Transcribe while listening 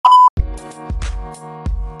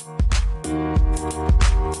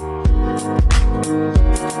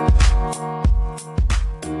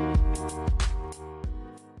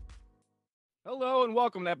Hello and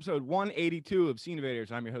welcome to episode 182 of Scene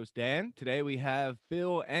Invaders. I'm your host Dan. Today we have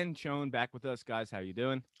Bill and Chone back with us, guys. How you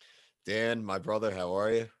doing? Dan, my brother, how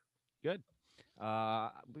are you? Good.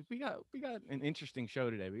 We got an interesting show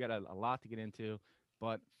today. We got a lot to get into,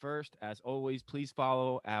 but first, as always, please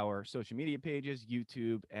follow our social media pages,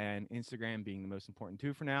 YouTube and Instagram being the most important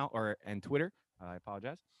two for now, or and Twitter. I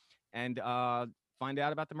apologize, and find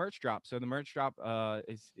out about the merch drop. So the merch drop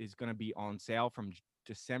is going to be on sale from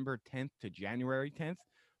December 10th to January 10th.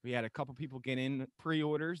 We had a couple people get in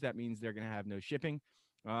pre-orders. That means they're going to have no shipping.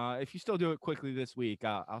 If you still do it quickly this week,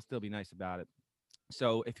 I'll still be nice about it.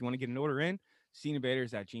 So if you want to get an order in,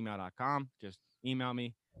 sceneinvaders@gmail.com. Just email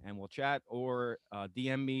me and we'll chat, or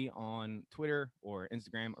DM me on Twitter or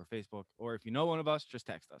Instagram or Facebook. Or if you know one of us, just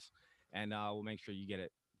text us and we'll make sure you get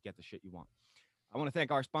the shit you want. I want to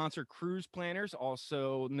thank our sponsor, Cruise Planners,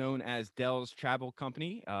 also known as Dell's Travel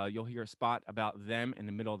Company. You'll hear a spot about them in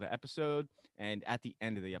the middle of the episode and at the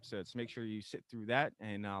end of the episode. So make sure you sit through that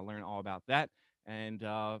and learn all about that. And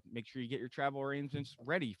make sure you get your travel arrangements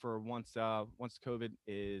ready for once COVID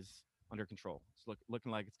is under control. It's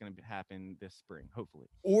looking like it's going to happen this spring, hopefully.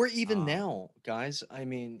 Or even Um, now, guys. I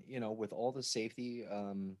mean, with all the safety,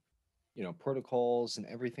 protocols and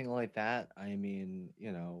everything like that. I mean,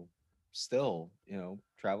 still,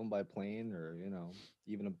 traveling by plane or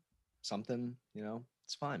even something,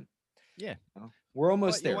 it's fine. yeah, We're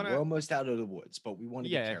almost but you there. want We're to, almost out of the woods, but we want to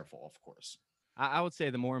be yeah. careful, of course. I would say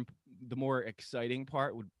the more exciting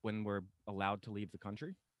part would when we're allowed to leave the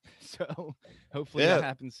country. So hopefully that Yeah,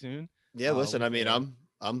 happens soon. yeah. Listen, We I mean, could,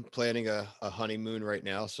 I'm planning a honeymoon right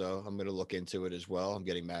now, so I'm gonna look into it as well. I'm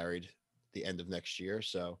getting married the end of next year,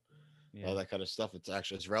 so yeah. all that kind of stuff.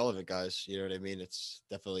 It's relevant, guys. You know what I mean? It's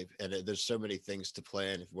definitely there's so many things to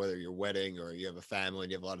plan, whether you're wedding or you have a family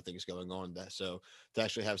and you have a lot of things going on. That so to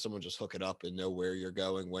actually have someone just hook it up and know where you're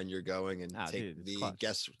going, when you're going, and Ah, take dude, it's the clutch.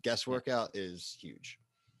 Yeah, guesswork out is huge.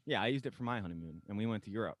 yeah. I used it for my honeymoon, and we went to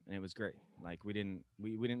Europe, and it was great. Like we didn't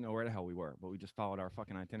know where the hell we were, but we just followed our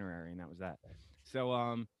fucking itinerary, and that was that. So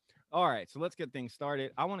all right. So let's get things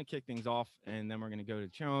started. I want to kick things off, and then we're gonna go to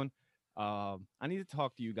Chone. I need to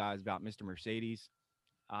talk to you guys about Mr. Mercedes.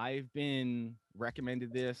 I've been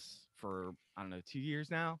recommended this for I don't know 2 years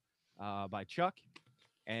now by Chuck,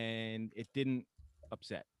 and it didn't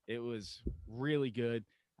upset. It was really good.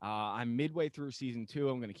 I'm midway through season two.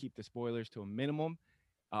 I'm going to keep the spoilers to a minimum,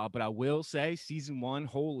 but I will say season one,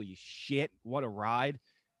 holy shit, what a ride!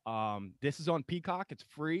 This is on Peacock. It's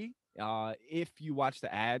free if you watch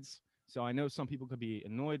the ads. So I know some people could be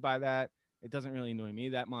annoyed by that. It doesn't really annoy me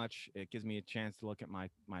that much. It gives me a chance to look at my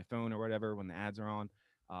phone or whatever when the ads are on.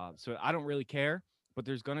 So I don't really care. But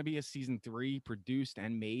there's going to be a season three produced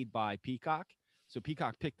and made by Peacock. So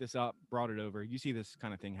Peacock picked this up, brought it over. You see this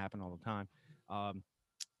kind of thing happen all the time, um,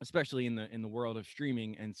 especially in the world of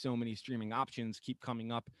streaming. And so many streaming options keep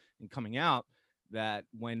coming up and coming out that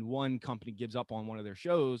when one company gives up on one of their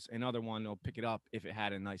shows, another one will pick it up if it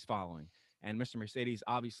had a nice following. And Mr. Mercedes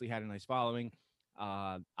obviously had a nice following.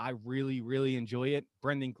 I really, really enjoy it.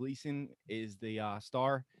 Brendan Gleeson is the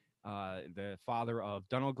star, the father of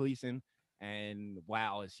Donald Gleeson, and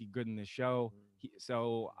wow, is he good in this show?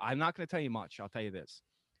 So I'm not going to tell you much. I'll tell you this: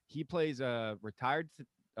 he plays a retired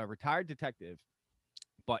detective,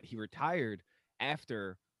 but he retired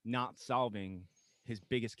after not solving his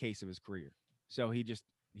biggest case of his career. So he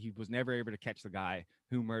was never able to catch the guy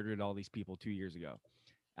who murdered all these people 2 years ago.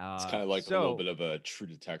 It's kind of like a little So bit of a True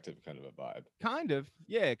Detective kind of a vibe. kind of,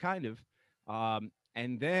 yeah, kind of.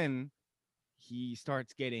 And then he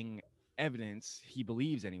starts getting evidence he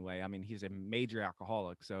believes anyway. I mean, he's a major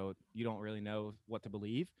alcoholic, so you don't really know what to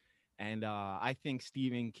believe. And I think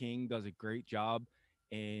Stephen King does a great job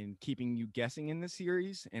in keeping you guessing in the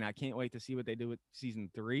series. And I can't wait to see what they do with season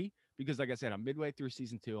three because, like I said, I'm midway through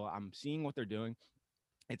season two. I'm seeing what they're doing.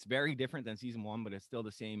 It's very different than season one, but it's still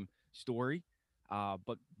the same story.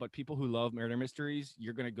 But people who love murder mysteries,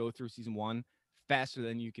 you're gonna go through season one faster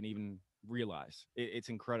than you can even realize. It's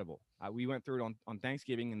incredible. We went through it on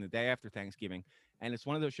Thanksgiving and the day after Thanksgiving, and it's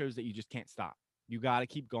one of those shows that you just can't stop. You got to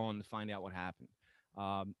keep going to find out what happened.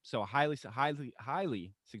 So highly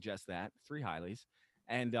suggest that three highlies,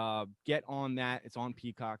 and get on that. It's on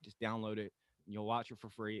Peacock. Just download it. And you'll watch it for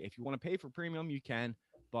free. If you want to pay for premium, you can,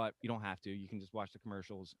 but you don't have to. You can just watch the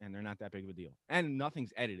commercials, and they're not that big of a deal. And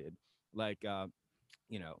nothing's edited. Like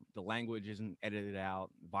the language isn't edited out,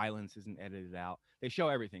 violence isn't edited out. They show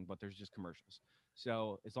everything, but there's just commercials.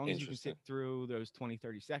 So as long as you can Interesting. sit through those 20,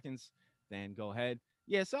 30 seconds, then go ahead.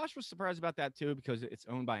 Yeah, Sasha was surprised about that too because it's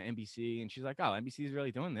owned by NBC, and she's like, "Oh, NBC is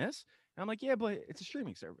really doing this." And I'm like, "Yeah, but it's a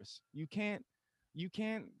streaming service. You can't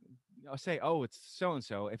say, oh, it's so and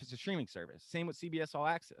so if it's a streaming service. Same with CBS All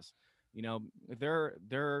Access. You know,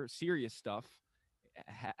 their serious stuff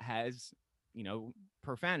has, you know,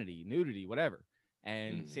 profanity, nudity, whatever.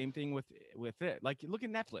 And Mhm. same thing with it. Like, look at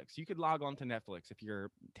Netflix. You could log on to Netflix if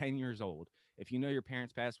you're 10 years old, if you know your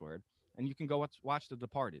parents' password, and you can go watch The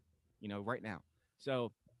Departed, you know, right now.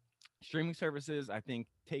 So streaming services, I think,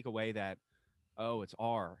 take away that, oh, it's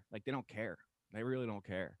R. Like, they don't care. They really don't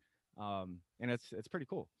care. And it's pretty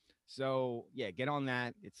cool. So yeah, get on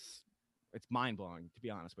that. It's mind blowing, to be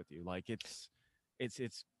honest with you. Like, it's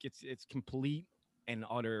complete and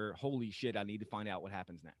utter holy shit. I need to find out what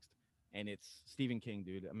happens next. And it's Stephen King,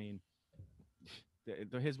 dude. I mean,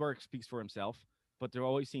 his work speaks for himself, but there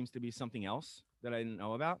always seems to be something else that I didn't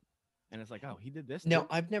know about. And it's like, oh, he did this Now, too.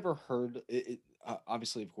 I've never heard it,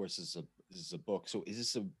 obviously, of course, this is a book. So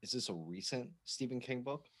is this a recent Stephen King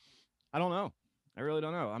book? I don't know. I really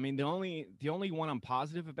don't know. I mean, the only one I'm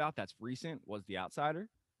positive about that's recent was The Outsider,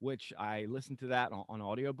 which I listened to that on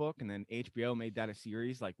audiobook, and then HBO made that a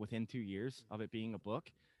series like within 2 years of it being a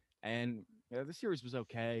book. And the series was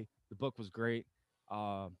okay. The book was great.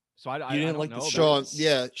 So You I didn't don't like the know about Sean, it. series?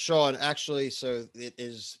 yeah, Sean. Actually, so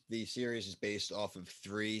the series is based off of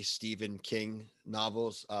 3 Stephen King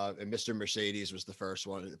novels. And Mr. Mercedes was the first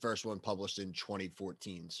one. The first one published in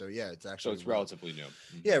 2014. So yeah, it's So actually it's relatively new.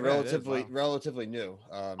 yeah, Yeah, it is. relatively Wow. relatively new.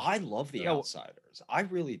 I love The Yeah. Outsiders. I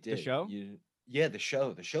really The did. show? Yeah, the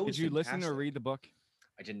show. The show Did was you listen or fantastic. read the book?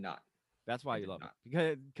 I did not. That's I why you did love it,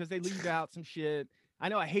 not. because they leave out some shit. I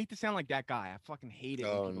know I hate to sound like that guy. I fucking hate it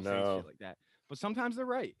when Oh people say shit no. like that. But sometimes they're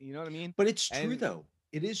right. You know what I mean? But it's true And though.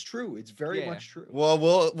 It is true. It's very yeah, much true. Well,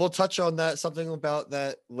 we'll touch on that something about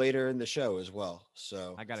that later in the show as well.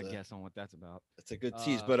 So I got to guess on what that's about. it's a good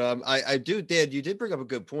tease. Uh, But I do did you did bring up a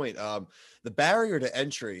good point. The barrier to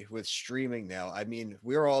entry with streaming now. I mean,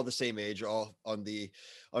 we're all the same age, all on the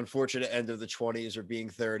unfortunate end of the 20s or being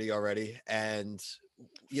 30 already. And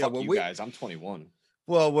you know, Fuck when you we guys. I'm 21.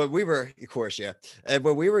 well, when we were, of course, yeah. And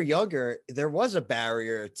when we were younger, there was a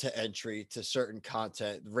barrier to entry to certain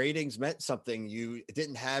content. Ratings meant something. You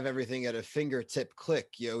didn't have everything at a fingertip click.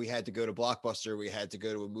 You know, we had to go to Blockbuster, we had to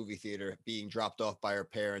go to a movie theater, being dropped off by our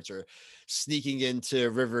parents, or sneaking into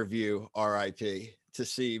Riverview, RIP, to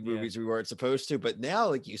see yeah, movies we weren't supposed to. But now,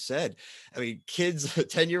 like you said, I mean, kids,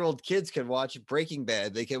 10-year-old kids can watch Breaking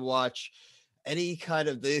Bad. They can watch any kind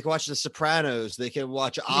of, they can watch The Sopranos, they can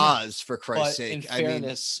watch Yeah. Oz, for Christ's But in sake. I mean,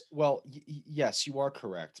 fairness, well, yes, you are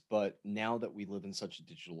correct. But now that we live in such a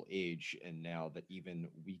digital age, and now that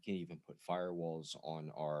even we can even put firewalls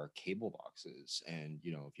on our cable boxes, and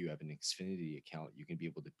if you have an Xfinity account, you can be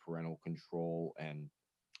able to parental control, and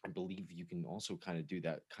I believe you can also kind of do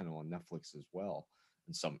that kind of on Netflix as well.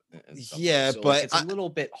 In some ways, yeah, so like but it's a little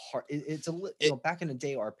bit hard. It's a little, it, back in the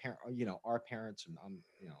day, our parents, and I'm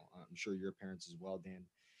sure your parents as well, Dan,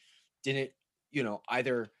 didn't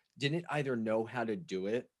either know how to do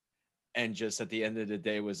it, and just at the end of the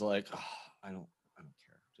day was like, "Oh, I don't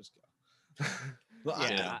care, just go." well,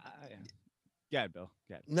 yeah. Yeah. Yeah, Bill.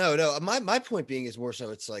 Yeah. no. My point being is more so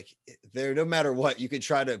it's like there, no matter what, you could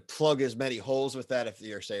try to plug as many holes with that. If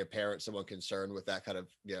you're, say, a parent, someone concerned with that kind of,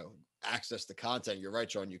 access to content, you're right,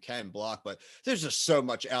 Sean, you can block, but there's just so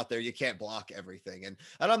much out there. You can't block everything. And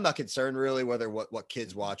I'm not concerned really whether what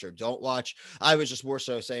kids watch or don't watch. I was just more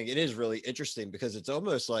so saying it is really interesting because it's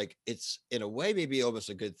almost like it's in a way maybe almost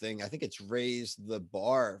a good thing. I think it's raised the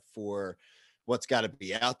bar for what's got to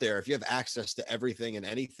be out there. If you have access to everything and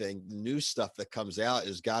anything, the new stuff that comes out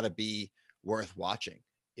has got to be worth watching.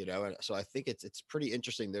 And so I think it's pretty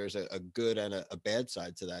interesting. There's a good and a bad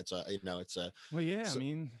side to that. So it's a Well, yeah. I so,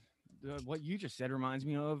 mean, what you just said reminds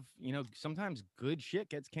me of, sometimes good shit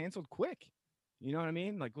gets canceled quick. You know what I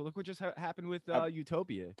mean? Like, well, look what just happened with I,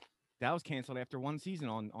 Utopia. That was canceled after one season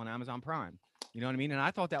on Amazon Prime. You know what I mean? And I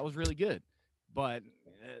thought that was really good, but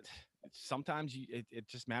sometimes it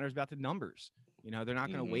just matters about the numbers. They're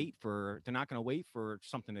not going to mhm. wait for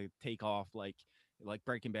something to take off like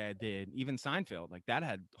Breaking Bad did. Even Seinfeld, like that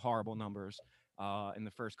had horrible numbers in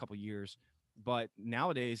the first couple years. But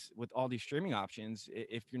nowadays, with all these streaming options,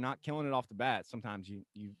 if you're not killing it off the bat, sometimes you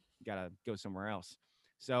gotta go somewhere else.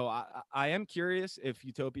 So I am curious if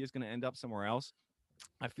Utopia is going to end up somewhere else.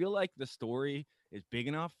 I feel like the story is big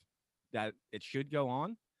enough that it should go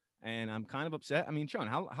on, and I'm kind of upset. I mean, Sean,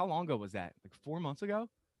 how long ago was that? Like 4 months ago,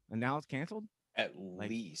 and now it's canceled. At Like,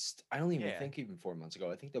 least, I don't even yeah. think even 4 months ago.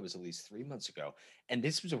 I think that was at least 3 months ago. And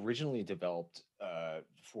this was originally developed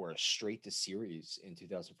for a straight to series in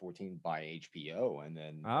 2014 by HBO, and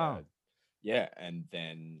then Oh, yeah, and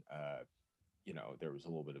then there was a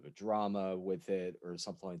little bit of a drama with it or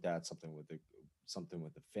something like that, something with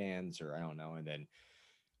the fans, or I don't know, and then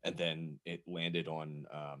and then it landed on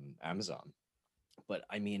Amazon. But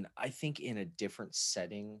I mean, I think in a different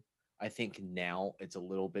setting, I think now it's a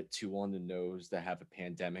little bit too on the nose to have a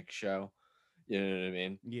pandemic show. You know what I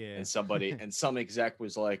mean? Yeah. And somebody and some exec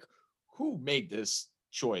was like, "Who made this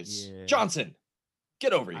choice? Yeah. Johnson,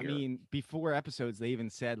 get over I here." mean, before episodes, they even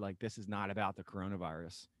said like this is not about the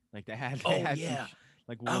coronavirus. Like they had Oh, some yeah.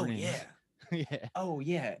 like Oh warnings. yeah. Yeah. Oh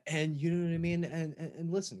yeah. And you know what I mean?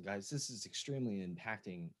 And listen, guys, this is extremely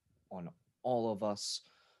impacting on all of us.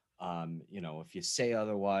 You know, if you say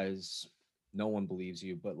otherwise, no one believes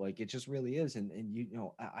you, but like it just really is. And you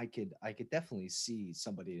know, I could definitely see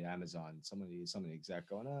somebody at Amazon, somebody exec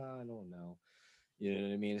going, oh, I don't know. You know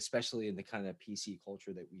what I mean? Especially in the kind of PC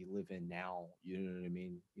culture that we live in now. You know what I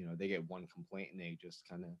mean? You know, they get one complaint and they just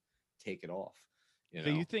kind of take it off. You So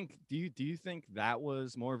know, you think do you think that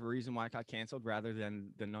was more of a reason why it got canceled rather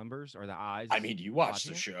than the numbers or the eyes? I mean, you watch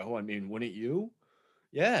watching the it? show. I mean, wouldn't you?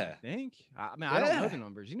 Yeah. Think? I mean, I don't know Yeah. the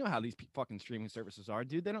numbers. You know how these fucking streaming services are,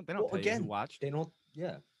 dude. They don't Well, tell you who again, watched. they don't.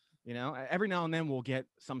 Yeah. You know, every now and then we'll get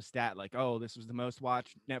some stat like, oh, this was the most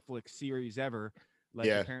watched Netflix series ever. Like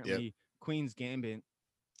Yeah. apparently Queen's Gambit.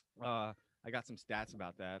 I got some stats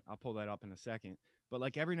about that. I'll pull that up in a second. But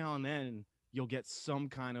like every now and then you'll get some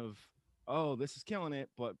kind of, oh, this is killing it.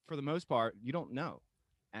 But for the most part, you don't know.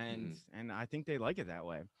 And I think they like it that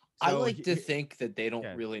way. I So like to think that they don't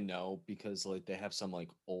okay. really know because like they have some like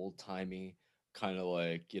old timey kind of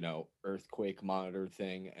like, you know, earthquake monitor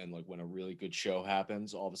thing, and like when a really good show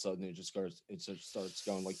happens, all of a sudden it just starts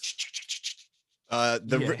going like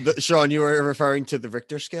Yeah. Sean, you were referring to the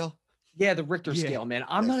Richter scale. yeah, the Richter Yeah. scale, man.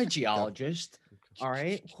 I'm not a Yes. geologist. All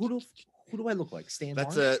right. Who do I look like? Stan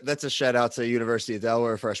That's Marsh? a shout out to University of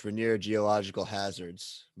Delaware freshman year geological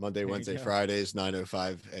hazards Monday, There you Wednesday, go. Fridays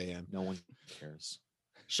 9:05 a.m. No one cares.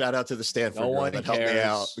 Shout out to the Stanford No girl one that helped me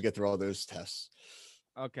out cares. to get through all those tests.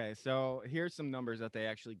 Okay, so here's some numbers that they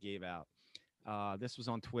actually gave out. This was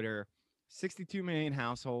on Twitter. 62 million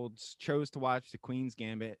households chose to watch The Queen's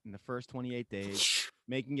Gambit in the first 28 days,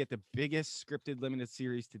 making it the biggest scripted limited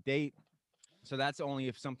series to date. So that's only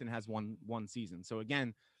if something has one season. So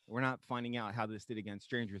again, we're not finding out how this did against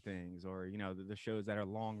Stranger Things or the shows that are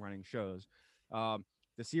long running shows.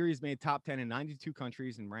 The series made top 10 in 92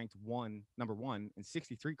 countries and ranked number one in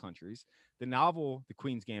 63 countries. The novel, The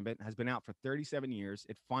Queen's Gambit, has been out for 37 years.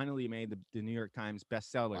 It finally made the New York Times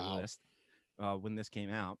bestseller Wow. list when this came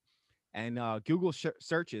out. And Google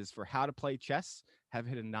searches for how to play chess have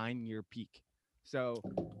hit a 9-year peak. So,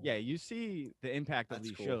 yeah, you see the impact of That's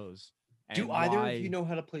these cool. shows. Do and either why- of you know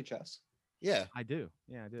how to play chess? Yeah. I do.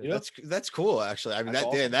 Yeah, I do. You know? That's cool actually. I mean That's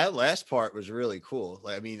that awesome. that last part was really cool.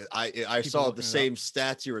 Like I mean I People saw looking the it same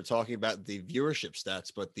stats you were talking about, the viewership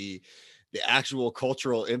stats, but the actual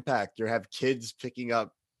cultural impact. You have kids picking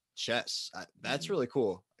up chess. That's really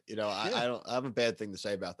cool. You know, Yeah. I don't have a bad thing to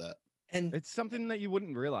say about that. And It's something that you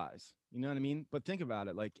wouldn't realize. You know what I mean? But think about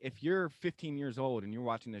it. Like, if you're 15 years old and you're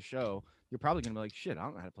watching this show, you're probably going to be like, shit, I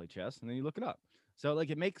don't know how to play chess. And then you look it up. So, like,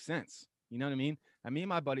 it makes sense. You know what I mean? And me and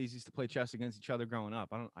my buddies used to play chess against each other growing up.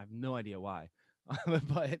 I have no idea why.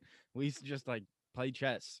 But we used to just like play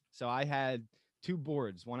chess. So I had 2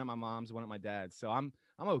 boards, one at my mom's, one at my dad's. So I'm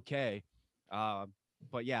okay.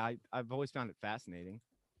 But yeah, I've always found it fascinating.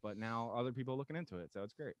 But now other people are looking into it. So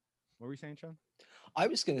it's great. What were you saying, Sean? I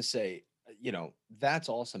was going to say, you know, that's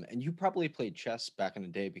awesome. And you probably played chess back in the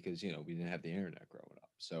day because, you know, we didn't have the internet growing up.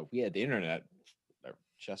 So we had the internet, or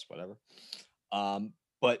chess, whatever.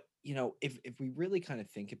 But, you know, if we really kind of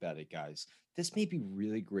think about it, guys, this may be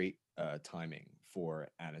really great timing for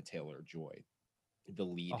Anna Taylor-Joy, the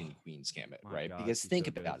lead in Oh, Queen's Gambit, my right? God, Because she's think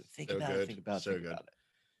so good. about it. Think So about good. it. Think about it. So Think good. about it.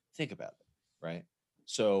 Think about it, right?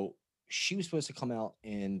 So she was supposed to come out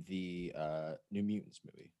in the New Mutants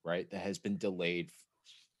movie, right? That has been delayed,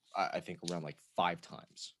 I think, around like 5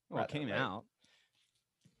 times. Well, it rather, came right? out.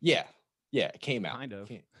 Yeah, it came out. Kind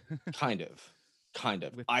of. Kind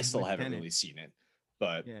of. With- I still with haven't Tenet. really seen it,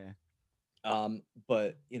 but Yeah.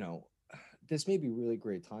 but you know, this may be really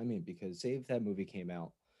great timing because say if that movie came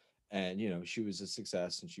out and you know she was a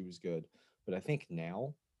success and she was good, but I think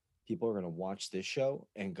now people are gonna watch this show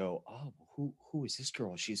and go, oh, who is this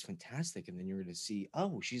girl? She's fantastic, and then you're gonna see,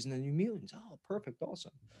 oh, she's in the New Mutants. Oh, perfect,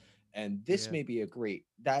 awesome. And this Yeah. may be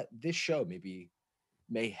this show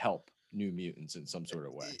may help New Mutants in some sort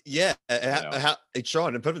of way. Yeah, know?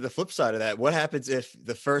 Sean, and put it the flip side of that. What happens if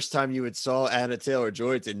the first time you would saw Anna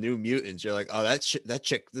Taylor-Joy in New Mutants, you're like, oh, that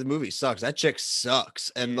chick, the movie sucks. That chick sucks,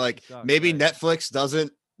 and Yeah, like she sucks, maybe right. Netflix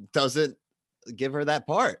doesn't give her that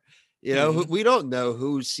part. You know, Mhm. we don't know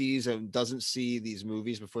who sees and doesn't see these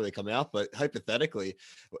movies before they come out, but hypothetically,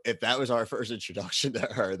 if that was our first introduction to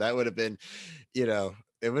her, that would have been, you know,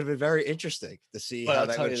 it would have been very interesting to see But how I'll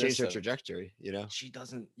that tell would you change this, their though. trajectory. You know, She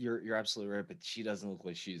doesn't. You're absolutely right, but she doesn't look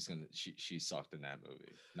like she sucked in that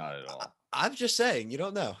movie. Not at all. I'm just saying, you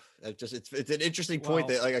don't know. It's an interesting point Well,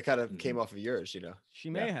 that like I kind of came Mhm. off of yours. You know, she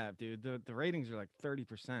Yeah. may have, dude. The ratings are like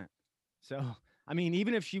 30%. So I mean,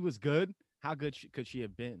 even if she was good, how good could she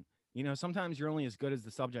have been? You know, sometimes you're only as good as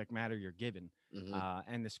the subject matter you're given, hmm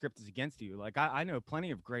and the script is against you. Like I know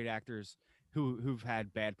plenty of great actors who've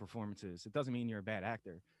had bad performances. It doesn't mean you're a bad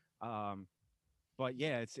actor. Um, but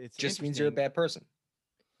yeah, it's Just means you're a interesting. bad person.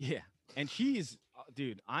 Yeah, and she's,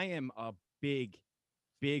 dude. I am a big,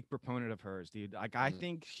 big proponent of hers, dude. Like I hmm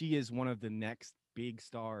think she is one of the next big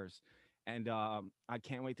stars, and I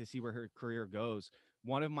can't wait to see where her career goes.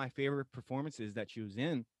 One of my favorite performances that she was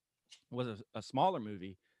in was a smaller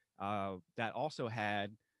movie that also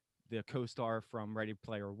had the co-star from Ready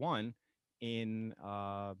Player One in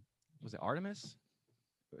was it Artemis?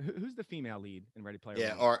 Who's the female lead in Ready Player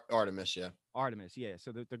Yeah, One? Artemis. Yeah. Artemis, yeah.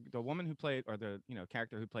 So the woman who played, or the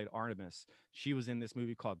character who played Artemis, she was in this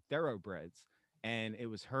movie called Thoroughbreds, and it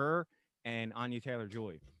was her and Anya Taylor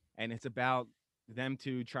Joy, and it's about them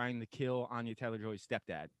two trying to kill Anya Taylor Joy's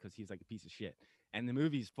stepdad because he's like a piece of shit, and the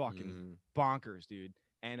movie's fucking Mm. bonkers, dude.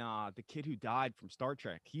 And the kid who died from Star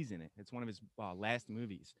Trek, he's in it. It's one of his last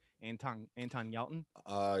movies. Anton Yelton.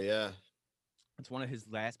 Oh yeah. It's one of his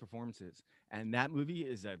last performances, and that movie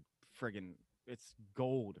is a friggin' it's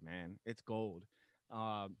gold, man. It's gold,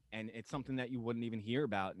 and it's something that you wouldn't even hear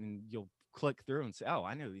about, and you'll click through and say, "Oh,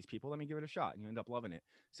 I know these people. Let me give it a shot," and you end up loving it.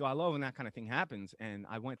 So I love when that kind of thing happens, and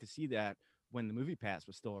I went to see that when the Movie Pass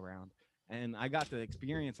was still around, and I got to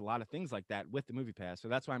experience a lot of things like that with the Movie Pass. So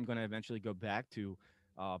that's why I'm going to eventually go back to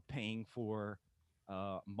paying for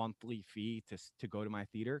a monthly fee to go to my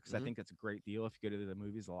theater because I hmm think that's a great deal if you go to the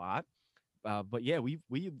movies a lot. But yeah, we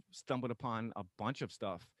stumbled upon a bunch of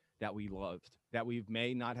stuff that we loved that we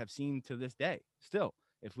may not have seen to this day. Still,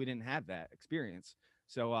 if we didn't have that experience.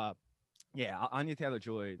 So yeah, Anya Taylor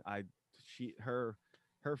Joy,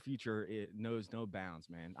 her future, it knows no bounds,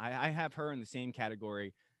 man. I have her in the same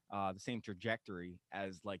category, the same trajectory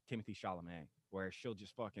as like Timothy Chalamet, where she'll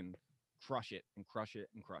just fucking crush it and crush it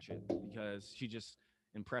and crush it because she just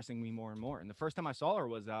impressing me more and more. And the first time I saw her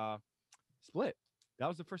was Split. That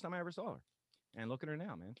was the first time I ever saw her. And look at her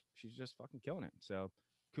now, man. She's just fucking killing it. So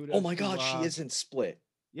Oh kudos my to God, she isn't Split.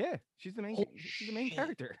 yeah, she's the main Holy she's the main shit.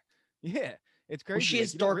 character. Yeah. It's Oh, crazy.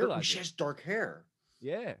 Like you don't realize she it. has dark hair.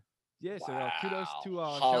 Yeah. Yeah. So kudos Wow. to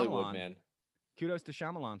Hollywood, Shyamalan. man. Kudos to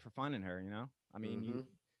Shyamalan for finding her, you know? I mean, hmm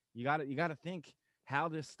you gotta think how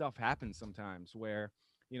this stuff happens sometimes where,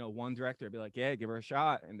 one director would be like, yeah, give her a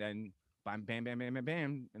shot, and then bam, bam, bam, bam, bam,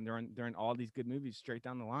 bam, and they're in all these good movies straight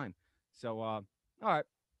down the line. So all right.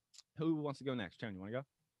 Who wants to go next? Chen, you wanna go?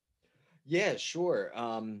 Yeah, sure.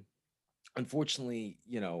 Unfortunately,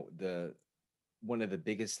 the one of the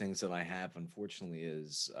biggest things that I have, unfortunately,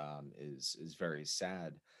 is very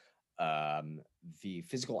sad. Um, the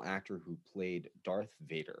physical actor who played Darth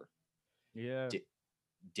Vader, Yeah. D-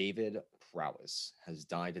 David Prowse, has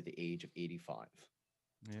died at the age of 85.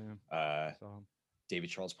 Yeah. Uh, So David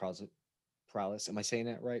Charles Prowse. Am I saying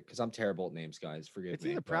that right? Because I'm terrible at names, guys. Forgive it's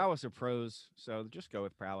me. either But prowess or prose. So just go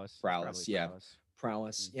with prowess. It's probably Prowse, yeah. prowess.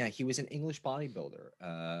 Prowse. Mm. Yeah, he was an English bodybuilder,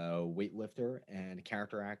 weightlifter, and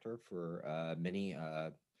character actor for many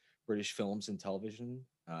British films and television.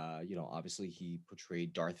 Obviously, he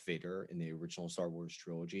portrayed Darth Vader in the original Star Wars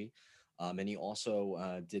trilogy. And he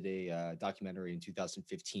also did a documentary in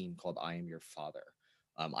 2015 called "I Am Your Father."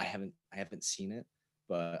 I haven't seen it,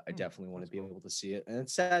 but I Hmm, definitely want to that's be cool. able to see it. And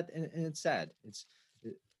it's sad, and it's sad.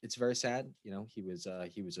 It's very sad. He was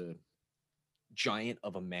a giant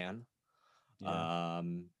of a man, Yeah.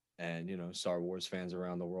 um, and Star Wars fans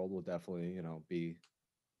around the world will definitely be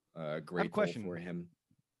I have a grateful for question him.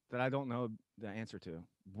 that I don't know the answer to.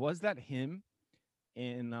 Was that him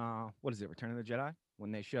in what is it, Return of the Jedi?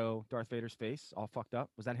 When they show Darth Vader's face all fucked up?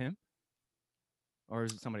 Was that him? Or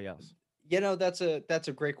is it somebody else? That's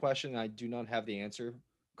a great question. I do not have the answer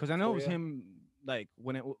Because I know it for was you. him like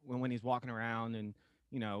when he's walking around and,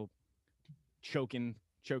 you know, choking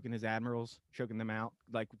his admirals, choking them out.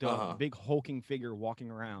 Like Uh the huh. big hulking figure walking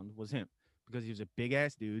around was him because he was a big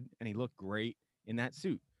ass dude and he looked great in that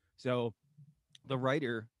suit. So the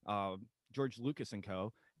writer, George Lucas and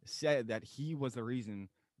co, said that he was the reason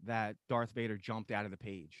that Darth Vader jumped out of the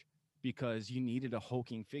page because you needed a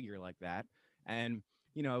hulking figure like that. And,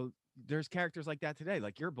 you know, there's characters like that today,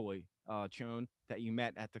 like your boy, Chone, that you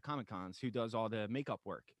met at the Comic Cons, who does all the makeup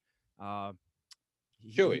work. Uh,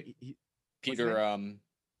 Chewie, what's his Peter, name?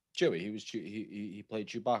 Chewie. He played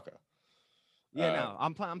Chewbacca. Yeah, Uh, no,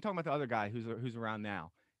 I'm talking about the other guy who's around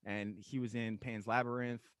now. and he was in Pan's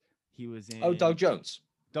Labyrinth. He was in Oh, Doug Jones.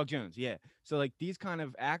 Doug Jones, yeah. So like these kind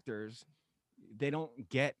of actors, they don't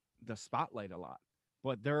get the spotlight a lot,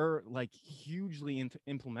 but they're like hugely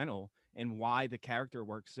implemental in why the character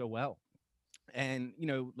works so well. And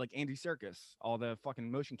like Andy Serkis, all the fucking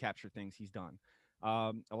motion capture things he's done.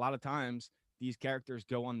 A lot of times these characters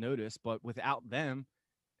go unnoticed, but without them,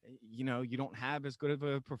 you don't have as good of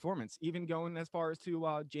a performance. Even going as far as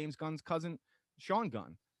to James Gunn's cousin, Sean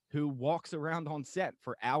Gunn, who walks around on set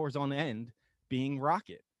for hours on end being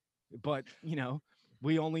Rocket. But,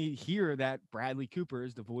 we only hear that Bradley Cooper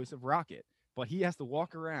is the voice of Rocket, but he has to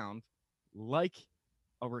walk around like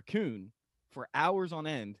a raccoon for hours on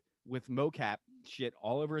end with mocap shit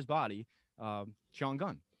all over his body. Sean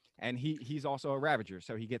Gunn. And he's also a Ravager,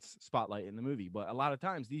 so he gets spotlight in the movie. But a lot of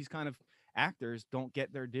times these kind of actors don't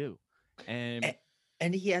get their due. And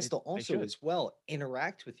he has to also as well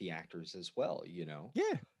interact with the actors as well, Yeah,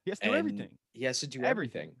 he has to do everything. He has to do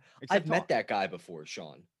everything. I've met that guy before,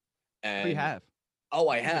 Sean. And you have. Oh,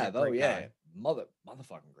 I have. Oh, yeah.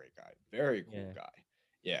 Motherfucking great guy. Very cool guy.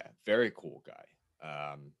 Yeah, very cool guy.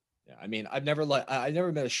 Yeah, I mean, I never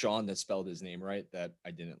met a Sean that spelled his name right that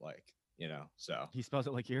I didn't like, so. He spells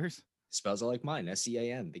it like yours? Spells it like mine,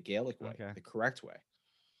 Sean, the Gaelic way, the correct way.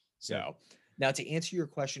 So, now to answer your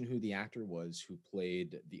question, who the actor was who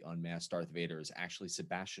played the unmasked Darth Vader is actually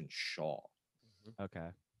Sebastian Shaw. Okay.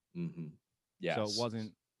 Mm-hmm. Yeah. So it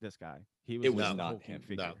wasn't this guy. It was not him.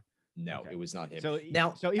 Figure. No, it was not him. So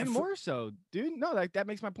even more so, dude. No, that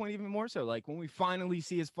makes my point even more so. Like when we finally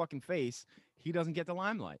see his fucking face, he doesn't get the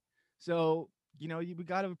limelight. So we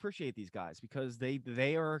got to appreciate these guys because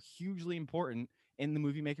they are hugely important in the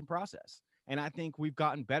movie making process. And I think we've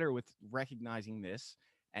gotten better with recognizing this.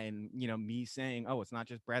 And me saying, oh, it's not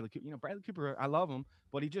just Bradley Cooper. Bradley Cooper, I love him,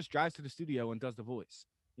 but he just drives to the studio and does the voice.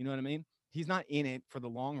 You know what I mean? He's not in it for the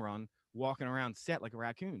long run, walking around set like a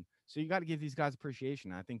raccoon. So you got to give these guys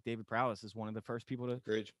appreciation. I think David Prowse is one of the first people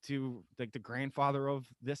to like the grandfather of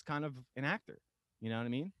this kind of an actor. You know what I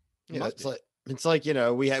mean? Yeah, it's like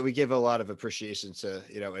we give a lot of appreciation to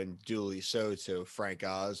and duly so to Frank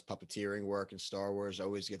Oz puppeteering work in Star Wars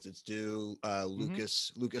always gets its due.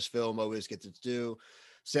 Lucasfilm always gets its due.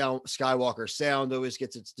 Skywalker sound always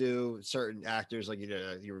gets its due. Certain actors like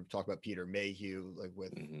you were talking about Peter Mayhew like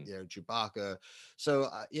with Chewbacca. So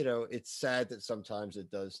it's sad that sometimes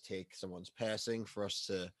it does take someone's passing for us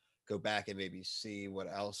to go back and maybe see what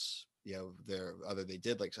else they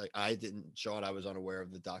did. Like I didn't, Sean, I was unaware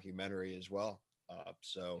of the documentary as well.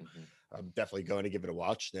 So I'm definitely going to give it a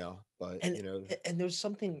watch now. But and there's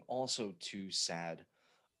something also too sad.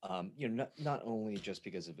 Not only just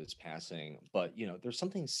because of his passing, but there's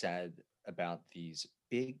something sad about these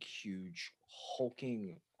big, huge,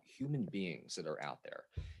 hulking human beings that are out there.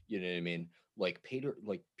 You know what I mean? Like Peter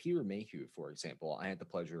Mayhew, for example. I had the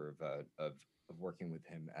pleasure of working with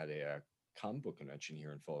him at a comic book convention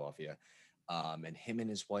here in Philadelphia, and him and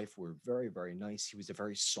his wife were very, very nice. He was a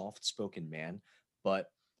very soft-spoken man, but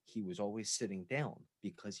he was always sitting down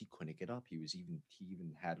because he couldn't get up. He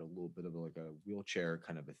even had a little bit of like a wheelchair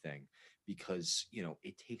kind of a thing because,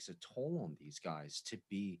 it takes a toll on these guys to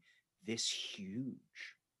be this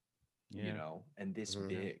huge, and this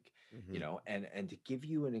big, and to give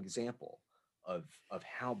you an example of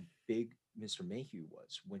how big Mr. Mayhew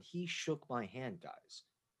was, when he shook my hand, guys,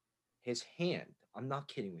 his hand, I'm not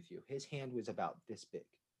kidding with you, his hand was about this big.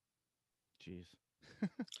 Jeez.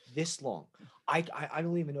 This long. I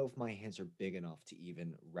don't even know if my hands are big enough to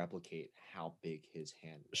even replicate how big his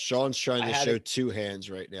hand was. Sean's trying to show two hands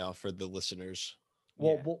right now for the listeners.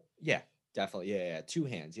 Well, yeah, definitely. Yeah. Two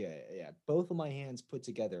hands. Yeah. Both of my hands put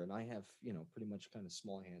together, and I have, pretty much kind of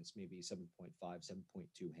small hands, maybe 7.5,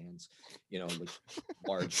 7.2 hands, like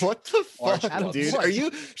large. What the fuck, dude? Are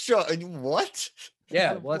you sure? What?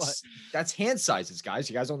 Yeah, well, that's hand sizes, guys.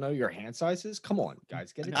 You guys don't know your hand sizes? Come on,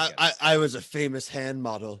 guys, get it together. I was a famous hand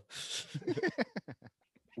model.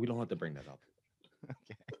 We don't have to bring that up.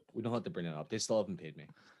 Okay. We don't have to bring that up. They still haven't paid me.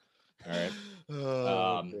 All right.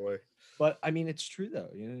 Oh boy. But I mean, it's true though.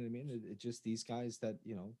 You know what I mean? It's just these guys that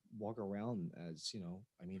walk around as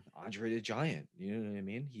I mean, Andre the Giant. You know what I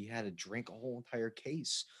mean? He had to drink a whole entire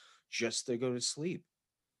case just to go to sleep.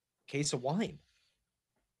 Case of wine.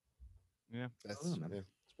 Yeah, it's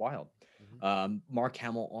wild. Mark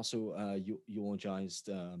Hamill also eulogized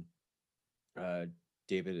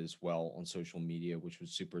David as well on social media, which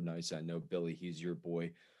was super nice. I know Billy, he's your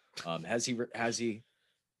boy. Has he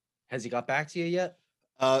got back to you yet?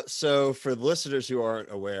 So for the listeners who aren't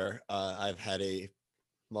aware, I've had a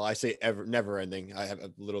well, I say ever, never ending. I have a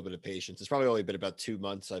little bit of patience. It's probably only been about 2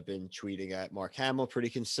 months. I've been tweeting at Mark Hamill pretty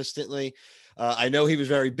consistently. I know he was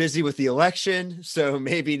very busy with the election, so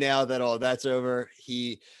maybe now that all that's over,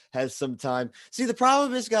 he has some time. See, the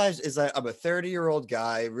problem is, guys, is that I'm a 30-year-old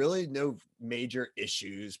guy, really no major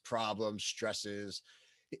issues, problems, stresses.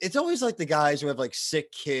 It's always like the guys who have like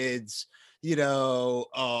sick kids,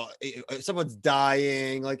 someone's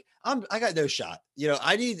dying. Like I got no shot.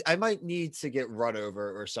 I might need to get run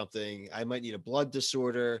over or something. I might need a blood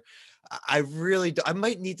disorder. I really do. I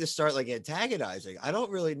might need to start like antagonizing. I don't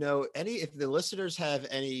really know if the listeners have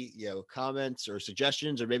any, comments or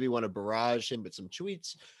suggestions, or maybe want to barrage him with some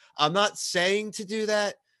tweets. I'm not saying to do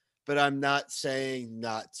that, but I'm not saying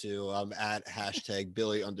not to. I'm at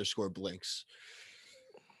 #Billy_Blinks.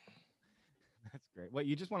 That's great. Well,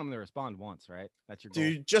 you just want them to respond once, right? That's your goal.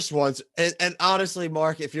 Dude, just once. And honestly,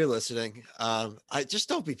 Mark, if you're listening, I just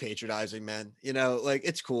don't be patronizing, man. Like,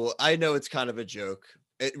 it's cool. I know it's kind of a joke.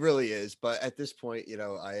 It really is. But at this point,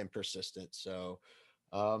 I am persistent. So,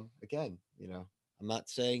 again, I'm not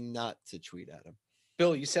saying not to tweet at him.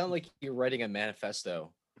 Bill, you sound like you're writing a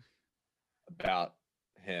manifesto about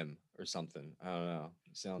him or something. I don't know.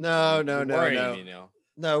 You sound No.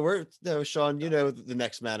 No, Sean, the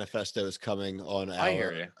next manifesto is coming on I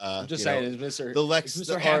hear you. I'm just saying, is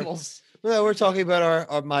Mr. Hamill's. No, we're talking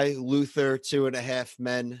about my Luther 2.5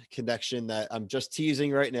 Men connection that I'm just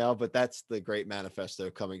teasing right now, but that's the great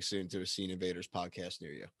manifesto coming soon to a Scene Invaders podcast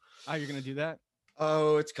near you. Oh, you're gonna do that?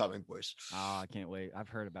 Oh, it's coming, boys. Oh, I can't wait. I've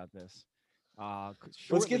heard about this.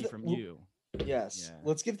 Let's get from you. Yes. Yeah.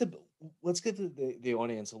 Let's give the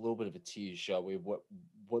audience a little bit of a tease, shall we?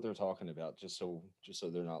 What they're talking about, just so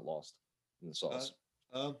they're not lost in the sauce.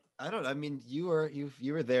 I don't know. I mean, you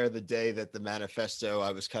were there the day that the manifesto,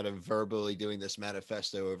 I was kind of verbally doing this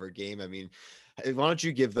manifesto over game. I mean, why don't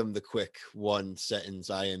you give them the quick 1-sentence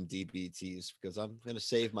IMDb tease, because I'm going to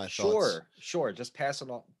save my thoughts. Sure. Just pass it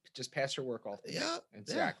on. Just pass your work off. Yeah,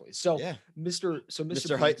 exactly. Yeah. So, yeah.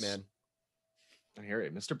 Mr. Hype Man. I hear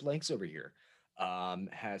it. Mr. Blanks over here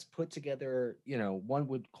has put together, one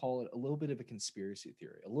would call it a little bit of a conspiracy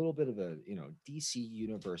theory, a little bit of a, DC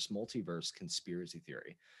universe, multiverse conspiracy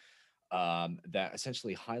theory that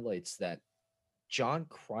essentially highlights that John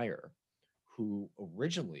Cryer, who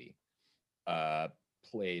originally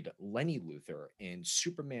played Lenny Luthor in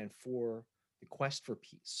Superman 4, The Quest for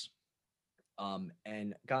Peace.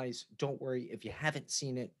 And guys, don't worry. If you haven't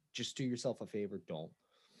seen it, just do yourself a favor. Don't.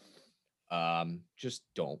 Just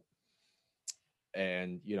don't.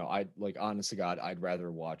 And I'd like, honest to God, I'd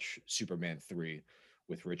rather watch Superman 3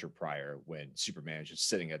 with Richard Pryor when Superman is just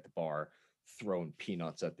sitting at the bar throwing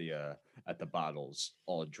peanuts at the bottles,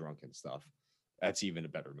 all drunk and stuff. That's even a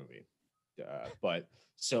better movie. But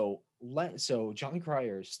so John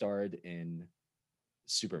Cryer starred in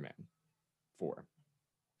Superman 4,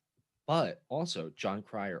 but also John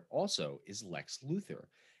Cryer also is Lex Luthor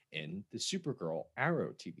in the Supergirl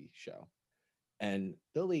Arrow TV show. And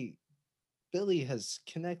Billy has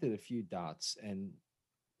connected a few dots, and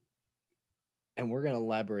we're gonna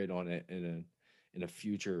elaborate on it in a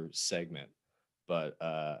future segment. But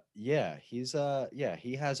he has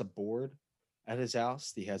a board at his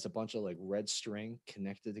house. He has a bunch of like red string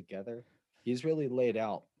connected together. He's really laid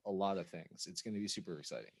out a lot of things. It's gonna be super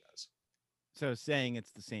exciting, guys. So saying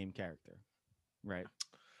it's the same character, right?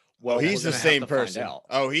 Well, he's the same person.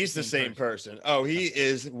 Oh, he's the same person. Oh, he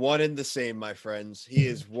is one and the same, my friends. He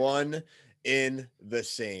is one in the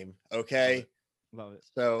same. Okay. Love it.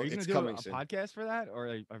 So are you it's do coming a soon. podcast for that, or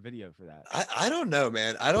a video for that? I don't know,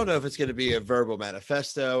 man. I don't know if it's going to be a verbal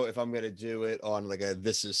manifesto, if I'm going to do it on like a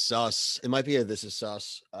This Is Sus. It might be a This Is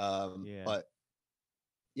Sus. But okay.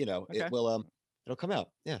 It will it'll come out.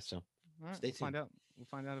 Yeah, so right, stay tuned. We'll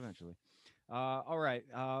find out eventually. All right.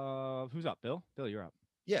 Who's up? Bill, you're up.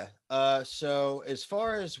 Yeah. So as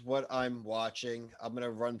far as what I'm watching, I'm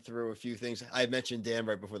gonna run through a few things. I mentioned Dan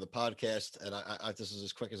right before the podcast, and I this is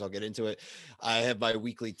as quick as I'll get into it. I have my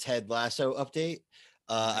weekly Ted Lasso update.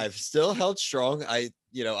 I've still held strong. I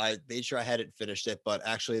made sure I hadn't finished it, but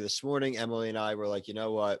actually this morning, Emily and I were like, you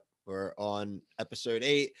know what? We're on episode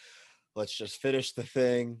 8. Let's just finish the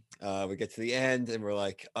thing. We get to the end, and we're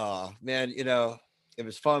like, oh man, it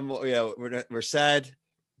was fun. We're sad.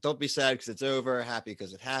 Don't be sad because it's over. Happy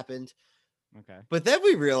because it happened. Okay. But then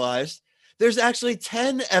we realized there's actually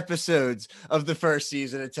 10 episodes of the first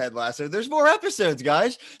season of Ted Lasso. There's more episodes,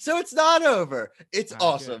 guys. So it's not over. It's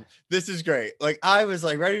awesome. Good. This is great. Like, I was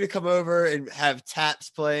like ready to come over and have taps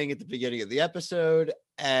playing at the beginning of the episode.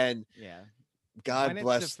 And yeah, God when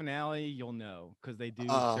bless it's the finale, you'll know because they do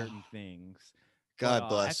certain things. God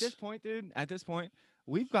bless. At this point, dude,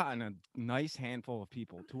 we've gotten a nice handful of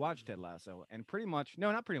people to watch Ted Lasso, and pretty much,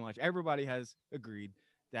 no, not pretty much, everybody has agreed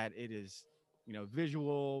that it is,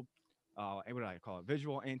 visual. What do I call it?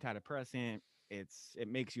 Visual antidepressant. It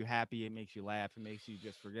makes you happy. It makes you laugh. It makes you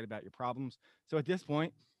just forget about your problems. So at this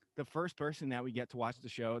point, the first person that we get to watch the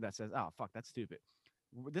show that says, "Oh fuck, that's stupid,"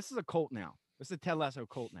 this is a cult now. This is a Ted Lasso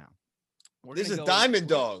cult now. This is Diamond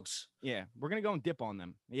Dogs. Yeah, we're gonna go and dip on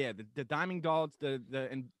them. Yeah, the Diamond Dogs,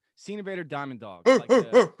 and Scene Invader Diamond Dogs.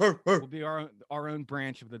 Will be our own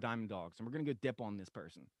branch of the Diamond Dogs, and we're gonna go dip on this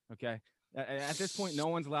person. Okay. At this point, no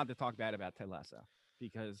one's allowed to talk bad about Ted Lasso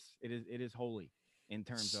because it is holy in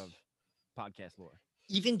terms of podcast lore.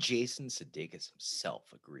 Even Jason Sudeikis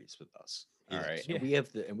himself agrees with us. All Yes. right, Yeah.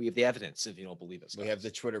 and we have the evidence. If you don't believe us, We have guys.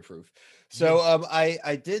 the Twitter proof. So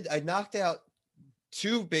I knocked out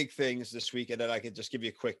two big things this week, and then I could just give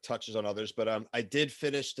you quick touches on others. But I did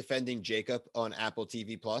finish Defending Jacob on Apple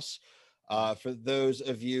TV Plus. For those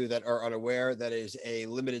of you that are unaware, that is a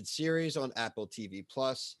limited series on Apple TV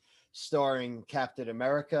Plus, starring Captain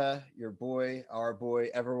America, your boy, our boy,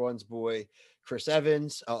 everyone's boy, Chris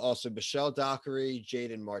Evans, also Michelle Dockery,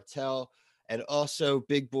 Jaden Martell, and also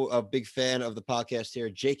a big fan of the podcast here,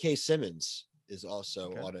 J.K. Simmons is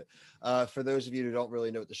also on it. For those of you who don't really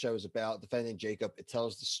know what the show is about, Defending Jacob, it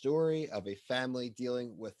tells the story of a family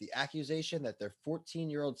dealing with the accusation that their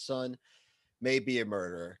 14-year-old son may be a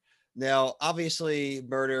murderer. Now, obviously,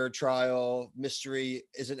 murder, trial, mystery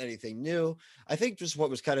isn't anything new. I think just what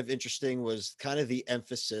was kind of interesting was kind of the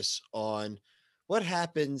emphasis on what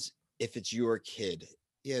happens if it's your kid.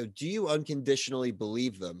 Do you unconditionally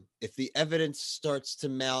believe them? If the evidence starts to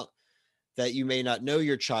mount that you may not know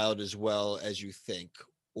your child as well as you think,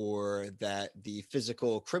 or that the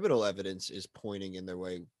physical criminal evidence is pointing in their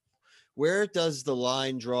way, where does the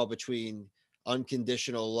line draw between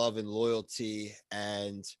unconditional love and loyalty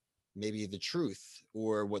and maybe the truth,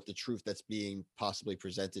 or what the truth that's being possibly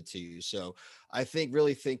presented to you? So I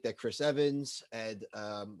really think that Chris Evans and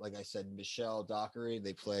like I said, Michelle Dockery,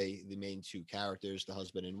 they play the main two characters, the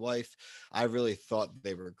husband and wife. I really thought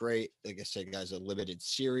they were great. Like I said, guys, a limited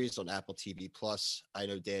series on Apple TV Plus. I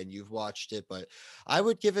know, Dan, you've watched it, but I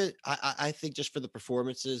would give it, I think, just for the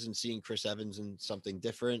performances and seeing Chris Evans in something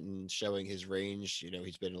different and showing his range.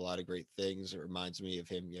 He's been in a lot of great things. It reminds me of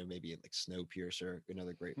him, maybe in like Snowpiercer,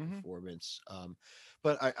 another great performance.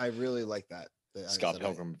 But I really like that. Scott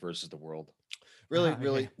Pilgrim versus the World.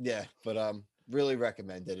 Really, yeah. But really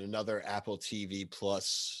recommend it. Another Apple TV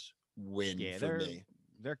Plus win for me.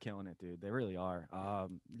 They're killing it, dude. They really are.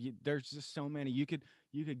 There's just so many. You could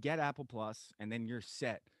get Apple Plus, and then you're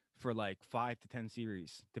set for like 5 to 10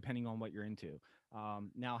 series, depending on what you're into.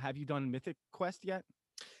 Now, have you done Mythic Quest yet?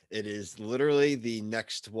 It is literally the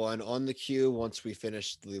next one on the queue. Once we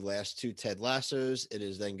finish the last two Ted Lassos, it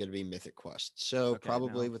is then going to be Mythic Quest. So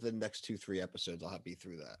probably within the next 2-3 episodes, I'll be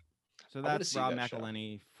through that. So that's Rob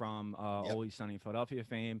McElhenney from Always Sunny in Philadelphia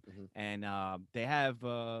fame. And they have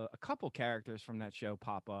a couple characters from that show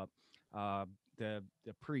pop up. The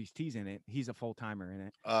priest, he's in it. He's a full-timer in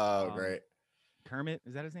it. Oh, great. Kermit,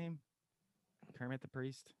 is that his name? Kermit the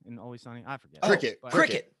priest in Always Sunny? I forget. Cricket.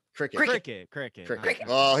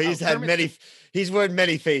 Oh, he's worn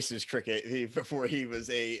many faces, Cricket, before he was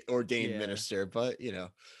a ordained minister, but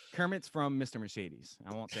Kermit's from Mr. Mercedes.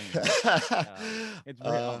 I won't say anything. It's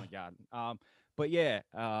real. Oh my god. But yeah,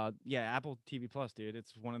 Apple TV Plus, dude.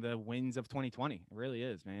 It's one of the wins of 2020. It really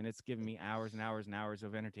is, man. It's giving me hours and hours and hours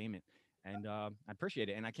of entertainment, and I appreciate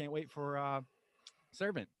it. And I can't wait for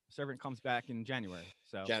Servant. Servant comes back in January.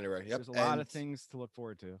 So January. Yep. There's a lot of things to look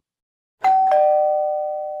forward to.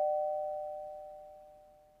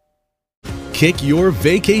 Kick your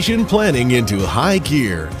vacation planning into high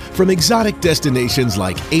gear. From exotic destinations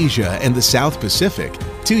like Asia and the South Pacific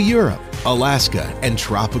to Europe, Alaska, and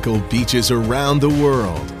tropical beaches around the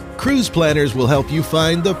world, Cruise Planners will help you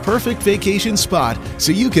find the perfect vacation spot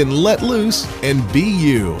so you can let loose and be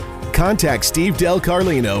you. Contact Steve Del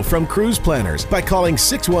Carlino from Cruise Planners by calling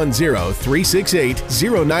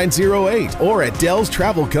 610-368-0908 or at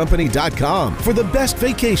delstravelcompany.com for the best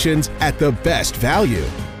vacations at the best value.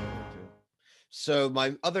 So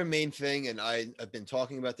my other main thing, and I've been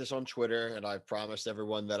talking about this on Twitter, and I promised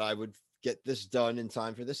everyone that I would get this done in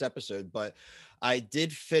time for this episode, but I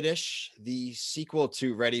did finish the sequel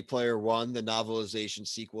to Ready Player One, the novelization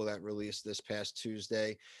sequel that released this past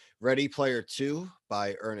Tuesday. Ready Player Two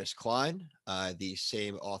by Ernest Cline, the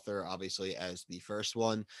same author, obviously, as the first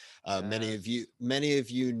one. Many of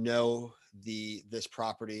you know this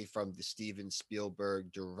property from the Steven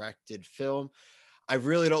Spielberg directed film. I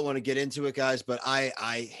really don't want to get into it, guys, but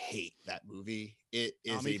I hate that movie. It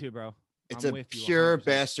is me too, bro. It's a pure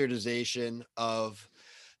bastardization of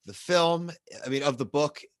the film, I mean, of the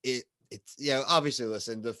book, it's, you know, obviously,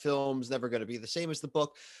 listen, the film's never going to be the same as the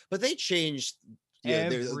book, but they changed, you know,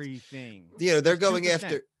 everything. you know, they're Just going 2%.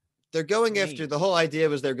 after. They're going after, Change. the whole idea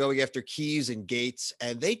was they're going after keys and gates,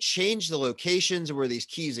 and they changed the locations where these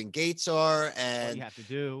keys and gates are, What and you have to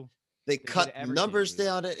do. they did cut the everything, numbers dude.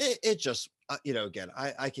 down. It just, you know, again,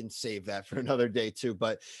 I can save that for another day too,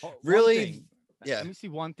 but Oh, one really, thing, yeah. Let me see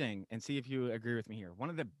one thing and see if you agree with me here. One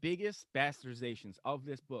of the biggest bastardizations of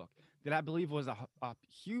this book that I believe was a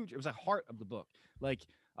huge, it was a heart of the book. Like,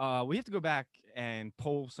 we have to go back and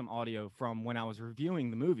pull some audio from when I was reviewing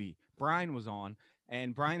the movie. Brian was on,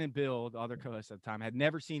 and Brian and Bill, the other co-hosts at the time, had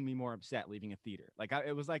never seen me more upset leaving a theater. Like,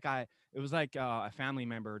 it was like a family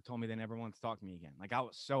member told me they never wanted to talk to me again. Like, I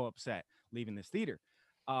was so upset leaving this theater.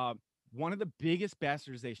 One of the biggest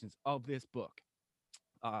bastardizations of this book.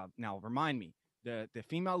 Now remind me, the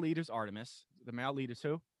female lead is Artemis. The male lead is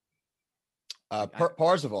who?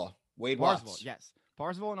 Parzival, Wade Parzival. Watts. Yes,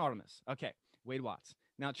 Parzival and Artemis. Okay, Wade Watts.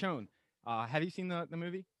 Now, Chone, have you seen the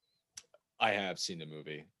movie? I have seen the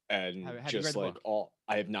movie, and Have you read just the like book? all,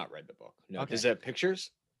 I have not read the book. No, Okay. does it have pictures?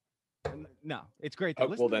 No, it's great. Though. Oh,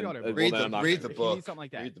 Listen well to the then, audiobook. Read then I'm not read gonna the If you book. need something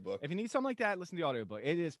like that. Read the book. If you need something like that, listen to the audiobook.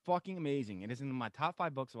 It is fucking amazing. It is in my top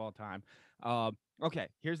 5 books of all time. Okay,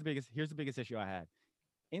 here's the biggest issue I had.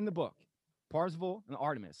 In the book, Parzival and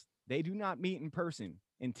Artemis, they do not meet in person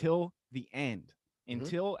until the end,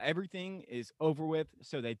 until everything is over with.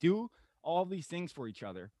 So they do all these things for each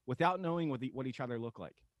other without knowing what each other look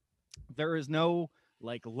like. There is no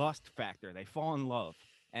like lust factor. They fall in love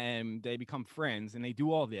and they become friends and they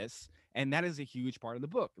do all this. And that is a huge part of the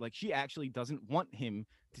book. Like, she actually doesn't want him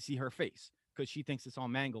to see her face because she thinks it's all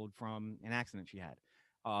mangled from an accident she had.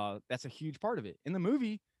 That's a huge part of it. In the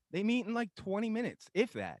movie, they meet in like 20 minutes,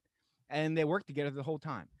 if that, and they work together the whole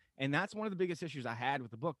time. And that's one of the biggest issues I had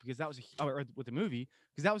with the book, because that was or with the movie,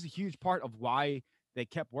 because that was a huge part of why they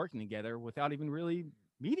kept working together without even really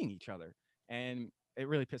meeting each other. And it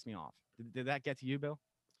really pissed me off. Did that get to you, Bill?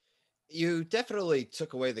 You definitely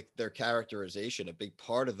took away their characterization. A big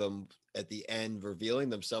part of them at the end revealing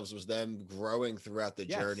themselves was them growing throughout the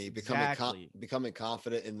Yes, journey, exactly. becoming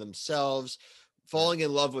confident in themselves, falling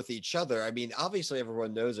in love with each other. I mean, obviously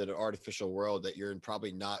everyone knows in an artificial world that you're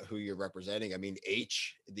probably not who you're representing. I mean,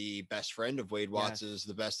 H, the best friend of Wade Watts, Yes. is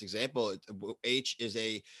the best example. H is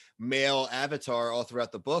a male avatar all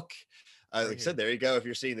throughout the book. Right Like I here. said, there you go. If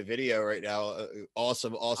you're seeing the video right now,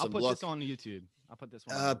 awesome I'll put look. this on YouTube. I'll put this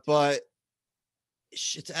one on YouTube. But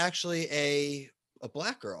it's actually a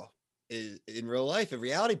black girl in real life, in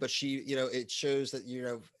reality. But she, you know, it shows that, you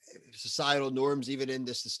know, societal norms, even in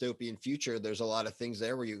this dystopian future, there's a lot of things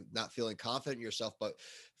there where you're not feeling confident in yourself, but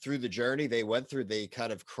through the journey they went through, they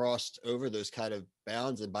kind of crossed over those kind of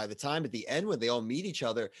bounds. And by the time at the end, when they all meet each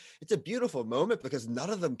other, it's a beautiful moment because none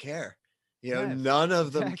of them care. You know, Yes, none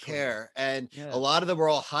of them exactly. care. And Yeah. a lot of them are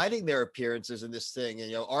all hiding their appearances in this thing. And,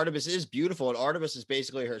 you know, Artemis is beautiful. And Artemis is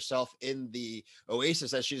basically herself in the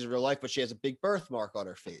Oasis as she's in real life, but she has a big birthmark on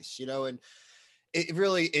her face, you know, and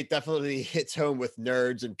it definitely hits home with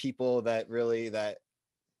nerds and people that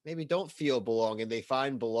maybe don't feel belonging. They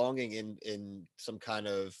find belonging in some kind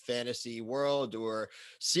of fantasy world or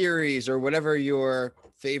series or whatever your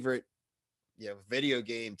favorite, you know, video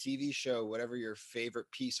game, TV show, whatever your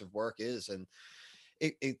favorite piece of work is. And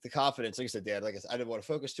the confidence, like I said, Dan, like I said, I didn't want to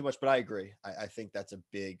focus too much, but I agree. I think that's a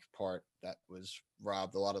big part that was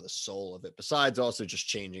robbed, a lot of the soul of it, besides also just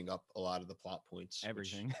changing up a lot of the plot points.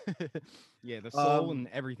 Everything. Yeah, the soul and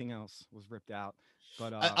everything else was ripped out.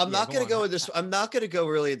 But I'm yeah, not going to go on. with this. I'm not going to go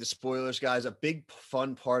really into spoilers, guys. A big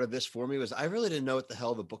fun part of this for me was I really didn't know what the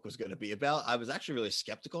hell the book was going to be about. I was actually really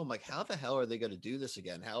skeptical. I'm like, how the hell are they going to do this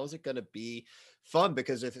again? How is it going to be fun?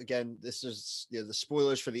 Because if, again, this is, you know, the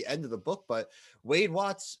spoilers for the end of the book, but Wade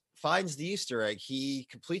Watts finds the Easter egg. He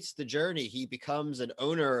completes the journey. He becomes an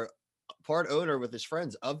owner, part owner with his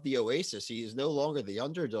friends of the Oasis. He is no longer the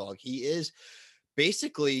underdog. He is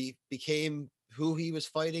basically became who he was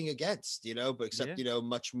fighting against, you know, but except, Yeah. you know,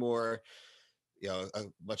 much more, you know, a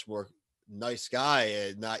much more nice guy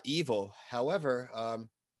and not evil. However,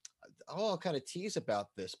 all I'll kind of tease about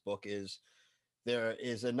this book is there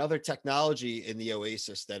is another technology in the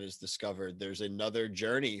Oasis that is discovered. There's another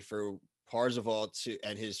journey for Parzival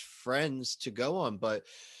and his friends to go on. But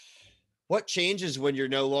what changes when you're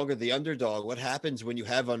no longer the underdog? What happens when you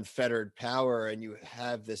have unfettered power and you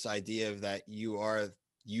have this idea of that you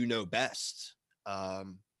know best?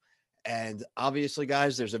 And obviously,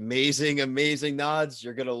 guys, there's amazing nods.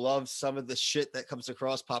 You're gonna love some of the shit that comes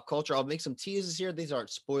across pop culture. I'll make some teases here. These aren't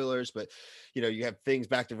spoilers, but you know, you have things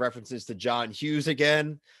back to references to John Hughes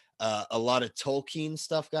again, a lot of Tolkien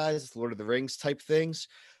stuff, guys, Lord of the Rings type things.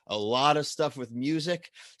 a lot of stuff with music.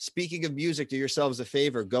 Speaking of music, do yourselves a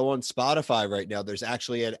favor, go on Spotify right now. There's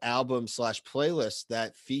actually an album/playlist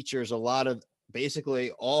that features a lot of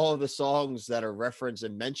basically all of the songs that are referenced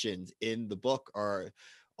and mentioned in the book are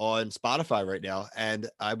on Spotify right now. And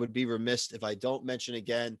I would be remiss if I don't mention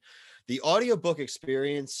again, the audiobook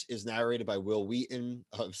experience is narrated by Will Wheaton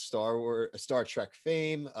of Star Trek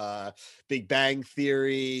fame, Big Bang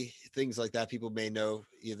Theory, things like that. People may know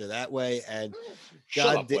either that way. And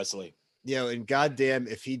Shut up, Wesley. and goddamn,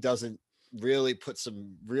 if he doesn't really put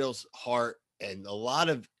some real heart and a lot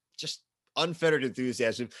of just unfettered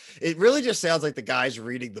enthusiasm, it really just sounds like the guy's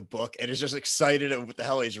reading the book and is just excited at what the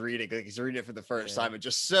hell he's reading. Like he's reading it for the first time and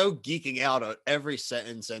just so geeking out on every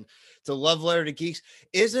sentence. And to Love Letter to Geeks,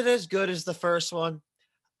 is it as good as the first one?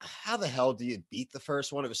 How the hell do you beat the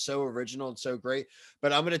first one? It was so original and so great.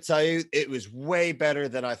 But I'm going to tell you, it was way better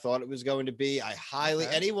than I thought it was going to be. I highly,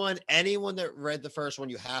 anyone that read the first one,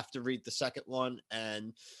 you have to read the second one.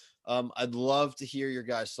 And I'd love to hear your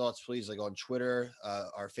guys' thoughts, please. Like on Twitter,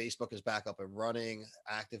 our Facebook is back up and running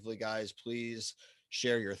actively, guys. Please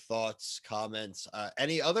share your thoughts, comments,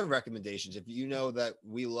 any other recommendations. If you know that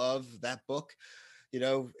we love that book,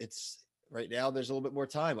 it's right now, there's a little bit more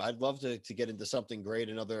time. I'd love to get into something great,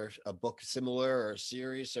 a book similar or a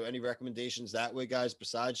series. So any recommendations that way, guys,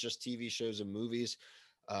 besides just TV shows and movies,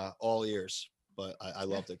 all ears. But I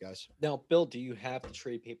loved it, guys. Now, Bill, do you have the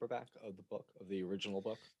trade paperback of the book, of the original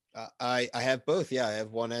book? I have both. Yeah, I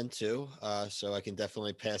have 1 and 2. So I can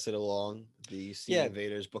definitely pass it along the Steve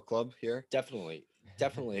Invaders book club here. Definitely,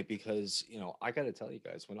 because I got to tell you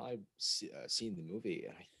guys, when I seen the movie,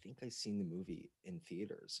 and I think I seen the movie in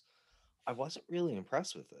theaters, I wasn't really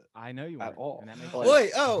impressed with it. I know you at weren't, all. and that makes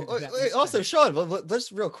Wait, also, Sean,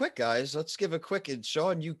 let's real quick, guys. Let's give a quick. And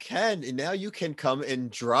Sean, you can come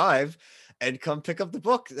and drive and come pick up the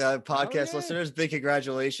book. Podcast listeners, big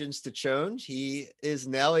congratulations to Chone. He is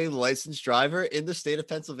now a licensed driver in the state of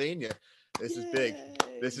Pennsylvania. This is big.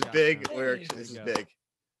 This is big. This is big.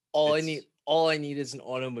 All I need is an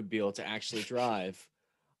automobile to actually drive,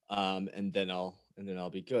 and then I'll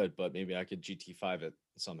be good. But maybe I could GT5 it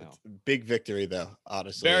somehow. Big victory, though.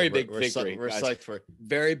 Honestly, very big victory. We're psyched for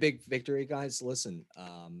very big victory, guys. Listen,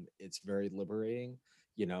 it's very liberating.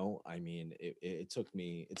 I mean, it took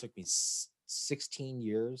me 16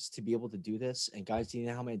 years to be able to do this. And guys, do you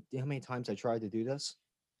know how many times I tried to do this?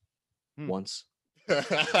 Once.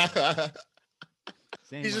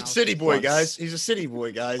 He's a city boy, guys. He's a city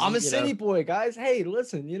boy, guys. I'm a city boy, guys. Hey,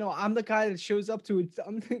 listen, I'm the guy that shows up to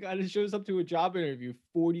a job interview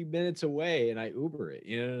 40 minutes away and I Uber it.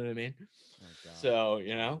 You know what I mean?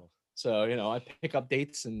 Oh, so, I pick up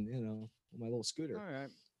dates and, my little scooter. All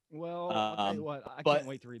right. Well, I'll tell you what, I can't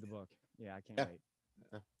wait to read the book. Yeah, I can't wait.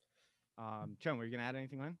 Chum, were you gonna add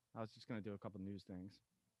anything on? I was just gonna do a couple news things.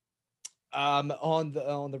 On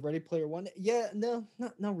the Ready Player One, no,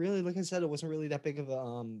 not really. Like I said, I wasn't really that big of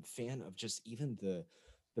a fan of just even the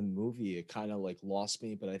movie. It kind of like lost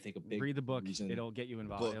me, but I think a big read the book. reason, it'll get you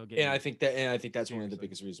involved. I think that's one of the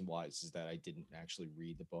biggest reasons why is that I didn't actually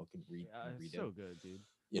read the book and read it's so good, dude.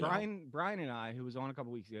 You Brian and I, who was on a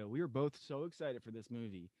couple weeks ago, we were both so excited for this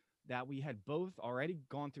movie that we had both already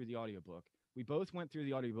gone through the audiobook. We both went through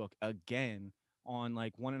the audiobook again on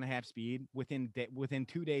like 1.5 speed within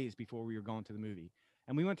 2 days before we were going to the movie.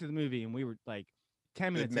 And we went to the movie and we were like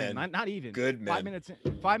 10 minutes in, not even. Good 5 minutes.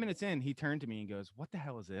 5 minutes in, he turned to me and goes, "What the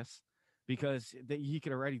hell is this?" Because he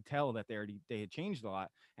could already tell that they had changed a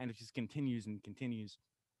lot, and it just continues and continues.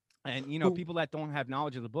 And people that don't have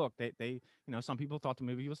knowledge of the book, they some people thought the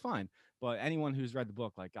movie was fine, but anyone who's read the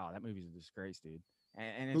book, like, oh, that movie's a disgrace, dude.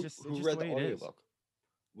 And it's just read the audiobook?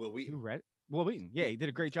 Will Wheaton. Who read? Will Wheaton. Yeah, he did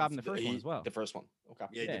a great job in the first one as well. The first one. Okay.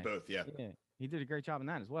 Yeah, he did both. Yeah, he did a great job in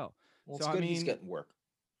that as well. Well, it's good he's getting work.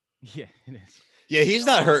 Yeah, it is. Yeah, he's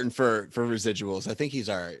not hurting for residuals. I think he's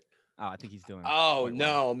all right. Oh, I think he's doing. Oh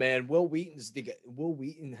no, man! Will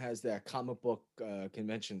Wheaton has that comic book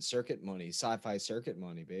convention circuit money, sci-fi circuit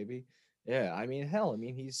money, baby. Yeah, I mean, hell,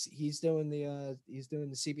 he's doing the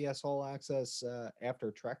CBS All Access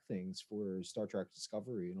after Trek things for Star Trek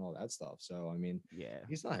Discovery and all that stuff. So I mean, yeah,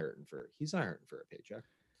 he's not hurting for a paycheck.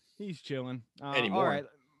 He's chilling anymore. All right,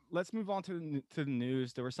 let's move on to the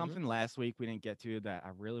news. There was something last week we didn't get to that I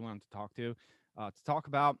really wanted to talk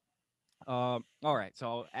about. All right,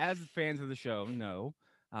 so as fans of the show know,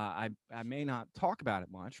 I may not talk about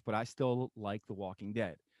it much, but I still like The Walking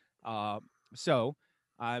Dead. So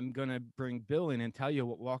I'm gonna bring Bill in and tell you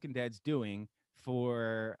what Walking Dead's doing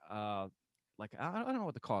for like I don't know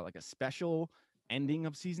what to call it, like a special ending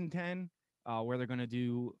of season 10. where they're going to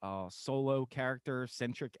do solo character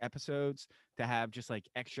centric episodes to have just like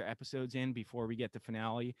extra episodes in before we get the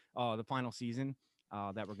finale, the final season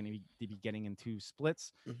that we're going to be getting in 2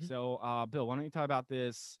 splits. Mhm. So, Bill, why don't you talk about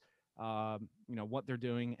this? What they're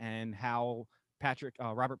doing and how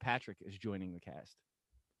Robert Patrick is joining the cast.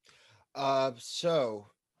 So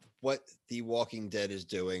what The Walking Dead is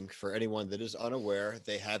doing, for anyone that is unaware,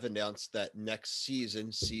 they have announced that next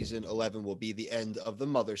season, season 11, will be the end of the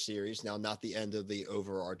Mother series. Now, not the end of the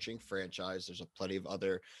overarching franchise. There's a plenty of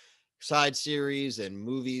other side series and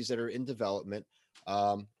movies that are in development.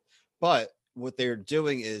 But what they're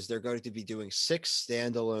doing is they're going to be doing 6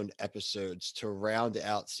 standalone episodes to round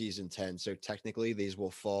out season 10. So technically, these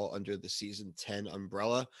will fall under the season 10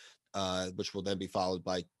 umbrella, which will then be followed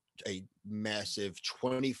by a massive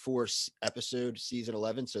 24 episode season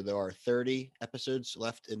 11. So there are 30 episodes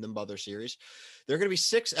left in the Mother series. There are going to be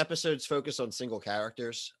 6 episodes focused on single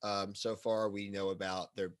characters. So far, we know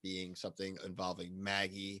about there being something involving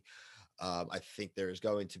Maggie. I think there's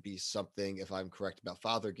going to be something, if I'm correct, about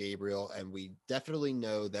Father Gabriel. And we definitely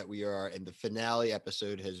know that we are, and the finale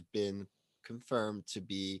episode has been confirmed to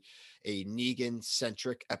be a Negan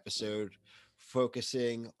centric episode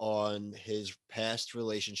focusing on his past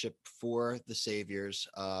relationship for the Saviors.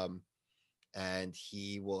 And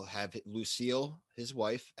he will have Lucille, his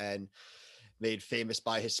wife, and made famous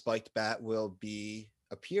by his spiked bat, will be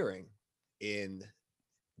appearing in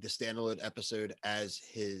the standalone episode as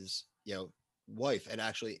his, wife. And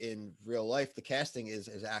actually, in real life, the casting is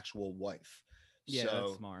his actual wife. Yeah, So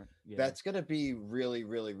that's smart. Yeah. that's going to be really,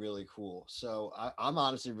 really, really cool. So I'm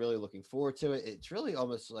honestly really looking forward to it. It's really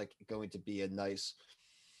almost like going to be a nice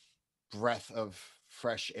breath of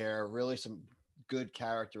fresh air, really some good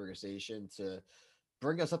characterization to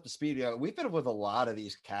bring us up to speed. We've been with a lot of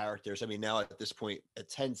these characters. I mean, now at this point, at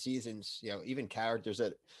 10 seasons, even characters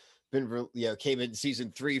that been, came in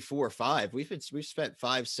season 3, 4, 5. We've spent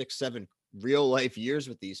 5, 6, 7 real life years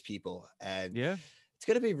with these people. And Yeah. it's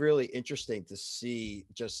going to be really interesting to see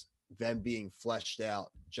just them being fleshed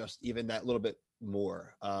out, just even that little bit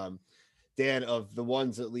more. Dan, of the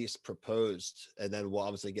ones at least proposed, and then we'll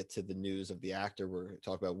obviously get to the news of the actor we're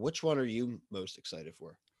talking about. Which one are you most excited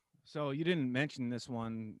for? So you didn't mention this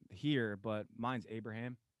one here, but mine's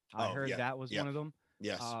Abraham. I Oh, heard yeah, that was yep, one of them.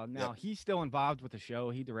 yes, Now yep. he's still involved with the show.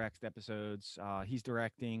 He directs episodes. He's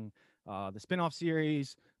directing the spinoff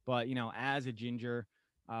series. But as a ginger,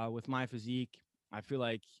 with my physique, I feel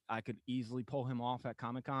like I could easily pull him off at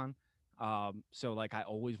Comic Con. So like I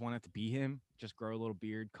always wanted to be him. Just grow a little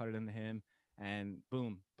beard, cut it into him, and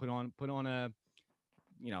boom, put on a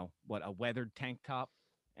a weathered tank top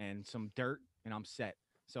and some dirt, and I'm set.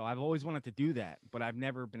 So I've always wanted to do that, but I've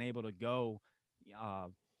never been able to go,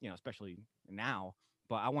 especially now.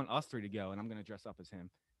 But I want us 3 to go, and I'm going to dress up as him.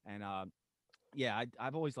 And yeah,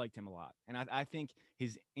 I've always liked him a lot, and I think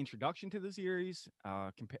his introduction to the series,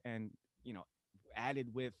 and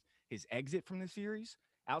added with his exit from the series,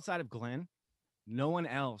 outside of Glenn, no one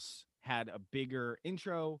else had a bigger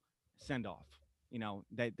intro send off.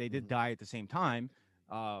 They did Mhm. die at the same time,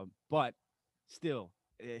 but still,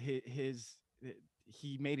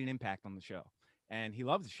 he made an impact on the show, and he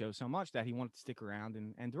loved the show so much that he wanted to stick around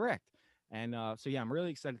and direct. And so yeah, I'm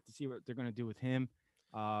really excited to see what they're going to do with him.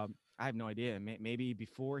 I have no idea. Maybe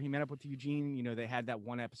before he met up with Eugene, they had that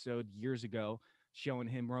one episode years ago showing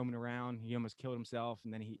him roaming around. He almost killed himself,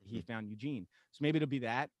 and then he found Eugene. So maybe it'll be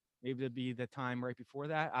that. Maybe it'll be the time right before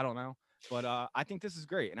that. I don't know. But I think this is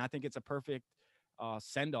great, and I think it's a perfect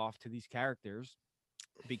send off to these characters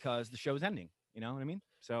because the show's ending. You know what I mean?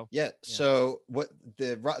 So Yeah. So what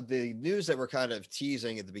the news that we're kind of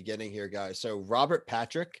teasing at the beginning here, guys. So Robert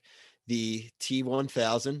Patrick, the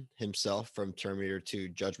T-1000 himself from Terminator 2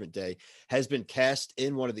 Judgment Day, has been cast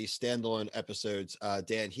in one of these standalone episodes.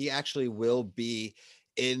 Dan, he actually will be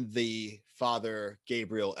in the Father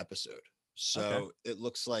Gabriel episode. So it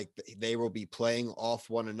looks like they will be playing off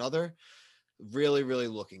one another. Really, really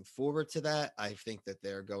looking forward to that. I think that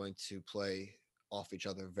they're going to play off each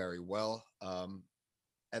other very well.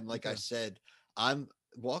 And like I Okay. said, I'm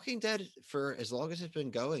Walking Dead for as long as it's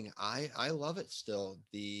been going. I love it still.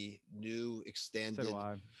 The new So extended do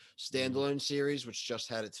I. standalone series, which just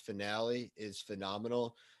had its finale, is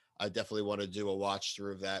phenomenal. I definitely want to do a watch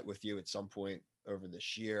through of that with you at some point over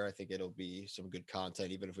this year. I think it'll be some good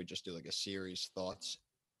content, even if we just do like a series thoughts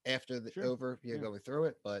after the Sure. over, Yeah. going through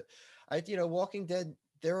it. But Walking Dead,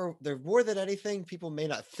 they're more than anything. People may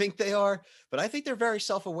not think they are, but I think they're very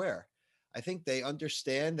self-aware. I think they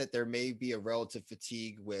understand that there may be a relative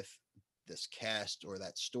fatigue with this cast or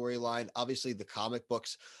that storyline. Obviously, the comic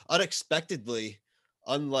books unexpectedly,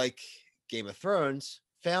 unlike Game of Thrones,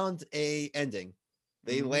 found a ending.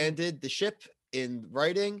 They Mhm. landed the ship in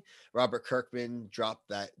writing. Robert Kirkman dropped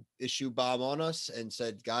that issue bomb on us and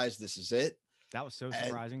said, "Guys, this is it." That was so And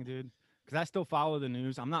surprising, dude. Because I still follow the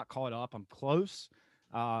news. I'm not caught up. I'm close.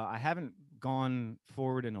 I haven't gone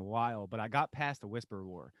forward in a while, but I got past the Whisper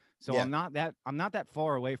War, so yeah, I'm not that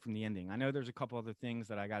far away from the ending. I know there's a couple other things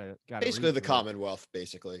that I gotta basically read the through. Commonwealth,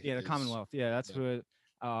 basically Yeah, the is. Commonwealth. Yeah, that's Yeah.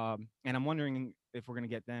 what. And I'm wondering if we're gonna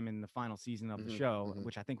get them in the final season of the Mhm, show, mhm,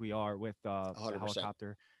 which I think we are with the 100%.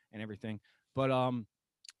 helicopter and everything. But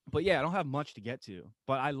yeah, I don't have much to get to,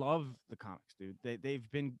 but I love the comics, dude.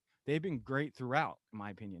 They've been great throughout, in my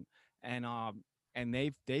opinion, and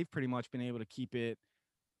they've pretty much been able to keep it.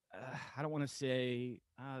 I don't want to say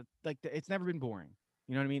it's never been boring.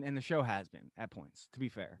 You know what I mean? And the show has been at points, to be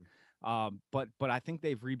fair. But I think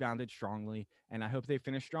they've rebounded strongly, and I hope they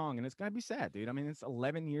finish strong. And it's gonna be sad, dude. I mean, it's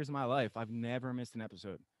 11 years of my life. I've never missed an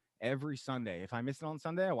episode. Every Sunday, if I miss it on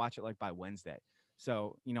Sunday, I watch it like by Wednesday.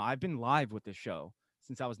 So I've been live with this show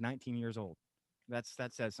since I was 19 years old. That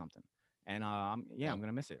says something. And Yeah, I'm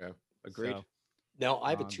gonna miss it. yeah, agreed. So, Now, I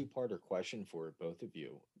have a um, two-parter question for both of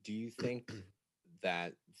you. Do you think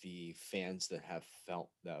that the fans that have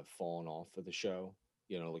fallen off of the show,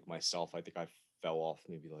 like myself, I think I fell off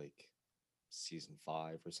maybe like season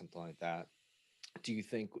 5 or something like that. Do you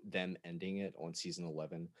think them ending it on season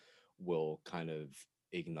 11 will kind of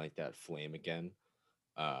ignite that flame again?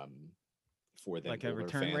 Um, for them like a older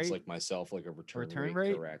return fans rate, like myself, like a a return return rate,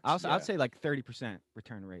 rate. correct? I'd Yeah, say like 30%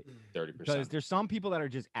 return rate. 30%. Because there's some people that are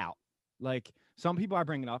just out. Like some people I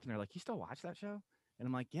bring it up and they're like, "You still watch that show?" And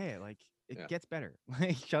I'm like, "Yeah, like it Yeah. gets better.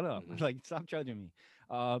 Like shut up. Mhm. Like stop judging me."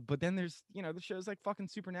 But then there's the shows like fucking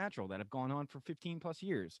Supernatural that have gone on for 15 plus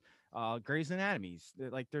years. Grey's Anatomy's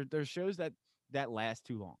like there's shows that last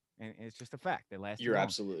too long, and it's just a fact. They last too You're long.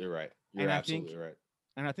 absolutely right. You're And I absolutely think right.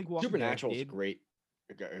 and I think Walking Dead Supernatural is did. great,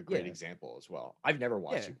 a great Yeah, example as well. I've never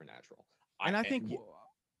watched yeah. Supernatural. And I think Y-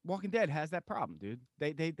 Walking Dead has that problem, dude.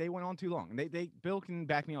 They went on too long. And they Bill can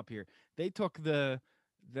back me up here. They took the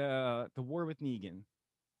war with Negan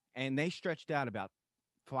and they stretched out about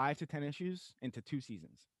 5 to 10 issues into 2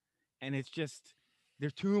 seasons. And it's just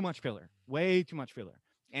there's too much filler, way too much filler.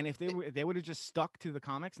 And if they would have just stuck to the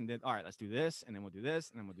comics and did all right, let's do this, and then we'll do this,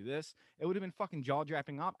 and then we'll do this, it would have been fucking jaw drop.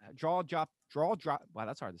 Wow,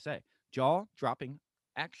 that's hard to say. Jaw dropping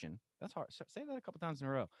action. That's hard. Say that a couple times in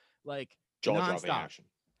a row, like Jaw dropping nonstop, action.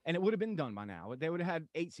 and it would have been done by now. They would have had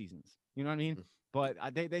 8 seasons. You know what I mean? Mm. But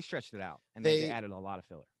they stretched it out and they They added a lot of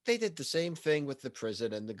filler. they did the same thing with the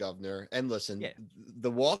prison and the governor. And listen, Yeah.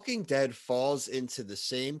 The Walking Dead falls into the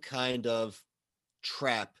same kind of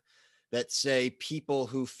trap that say people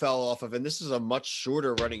who fell off of, and this is a much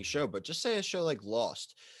shorter running show, but just say a show like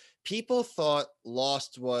Lost. People thought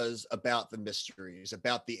Lost was about the mysteries,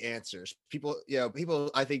 about the answers. People,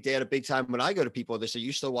 I think they had a big time when I go to people, they say,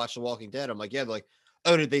 "You still watch The Walking Dead?" I'm like, "Yeah." They're like,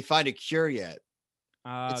 "Oh, did they find a cure yet?"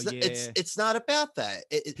 Oh It's yeah, it's not about that.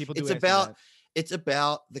 people do It's ask me about that. it's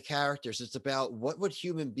about the characters. It's about what would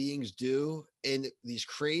human beings do in these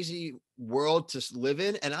crazy world to live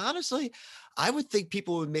in. And honestly, I would think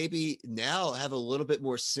people would maybe now have a little bit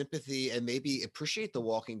more sympathy and maybe appreciate The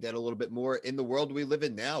Walking Dead a little bit more in the world we live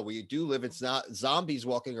in now. We do live, it's not zombies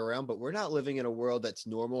walking around, but we're not living in a world that's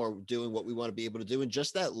normal or doing what we want to be able to do. And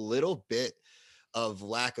just that little bit of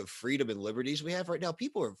lack of freedom and liberties we have right now,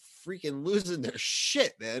 people are freaking losing their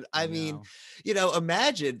shit, man. I mean, know.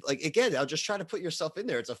 imagine, like, again, I'll just try to put yourself in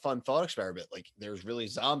there. It's a fun thought experiment. Like, there's really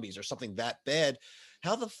zombies or something that bad.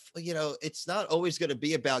 How it's not always going to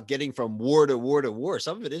be about getting from war to war to war.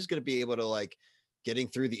 Some of it is going to be able to, like, getting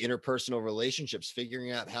through the interpersonal relationships,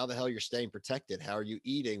 figuring out how the hell you're staying protected. How are you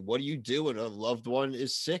eating? What do you do when a loved one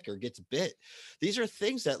is sick or gets bit? These are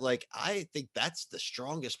things that, like, I think that's the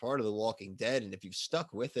strongest part of The Walking Dead. And if you've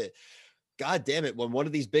stuck with it, God damn it, when one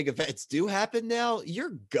of these big events do happen now,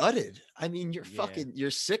 you're gutted. I mean, Yeah. you're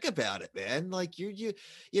sick about it, man. Like and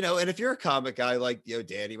if you're a comic guy like,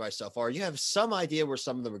 Danny, myself are, you have some idea where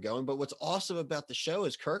some of them are going. But what's awesome about the show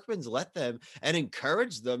is Kirkman's let them and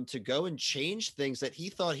encouraged them to go and change things that he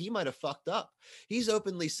thought he might have fucked up. He's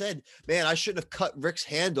openly said, man, I shouldn't have cut Rick's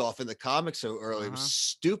hand off in the comic so early. It was Uh-huh.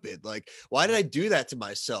 stupid. Like, why did I do that to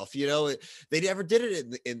myself? They never did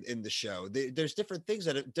it in the show. There's different things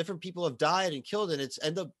that different people have died and killed, and it's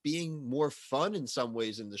end up being more fun in some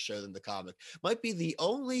ways in the show than the comic. Might be the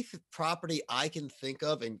only property I can think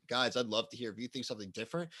of, and guys, I'd love to hear if you think something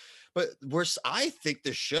different, but I think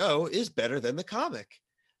the show is better than the comic.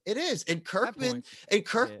 It is. And At Kirkman,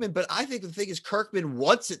 points. but I think the thing is Kirkman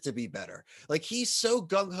wants it to be better. Like, he's so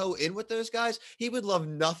gung-ho in with those guys. He would love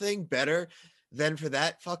nothing better than for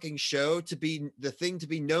that fucking show to be the thing to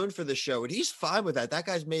be known for the show. And he's fine with that. That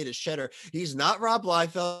guy's made his cheddar. He's not Rob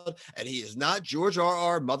Liefeld and he is not George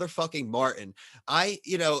R.R. motherfucking Martin.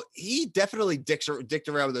 He definitely dicked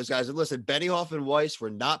around with those guys. And listen, Benioff and Weiss were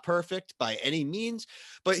not perfect by any means,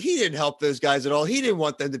 but he didn't help those guys at all. He didn't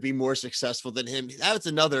want them to be more successful than him. That's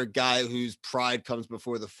another guy whose pride comes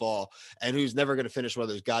before the fall and who's never going to finish one of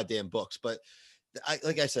those goddamn books. But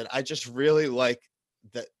like I said, I just really like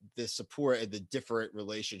that the support and the different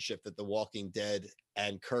relationship that The Walking Dead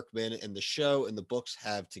and Kirkman and the show and the books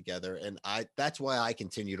have together. And that's why I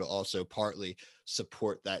continue to also partly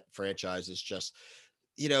support that franchise. Is just,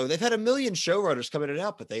 they've had a million showrunners coming in and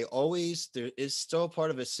out, but there is still part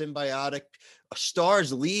of a symbiotic.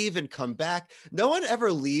 Stars leave and come back. No one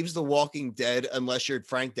ever leaves The Walking Dead unless you're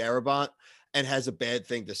Frank Darabont and has a bad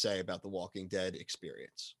thing to say about The Walking Dead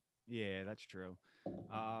experience. Yeah, that's true.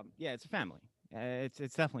 Yeah, it's a family. It's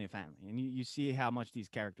definitely a family, and you see how much these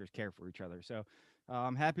characters care for each other. So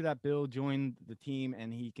I'm happy that Bill joined the team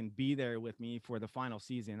and he can be there with me for the final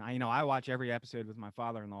season. I watch every episode with my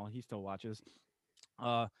father-in-law. He still watches.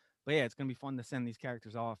 But yeah, it's gonna be fun to send these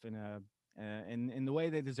characters off in the way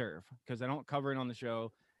they deserve, because I don't cover it on the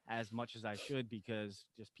show as much as I should because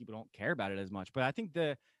just people don't care about it as much. But I think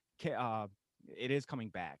it is coming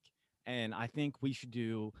back, and I think we should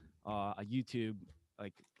do a YouTube,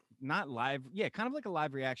 like, not live, kind of like a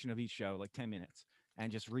live reaction of each show, like 10 minutes,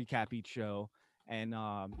 and just recap each show and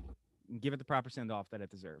give it the proper send off that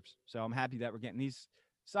it deserves. So I'm happy that we're getting these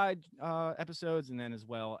side episodes, and then as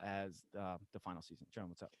well as the final season. John,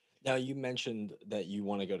 what's up? Now, you mentioned that you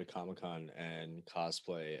want to go to Comic-Con and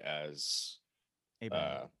cosplay as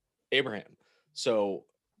Abraham. So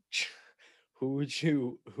who would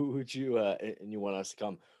you and you want us to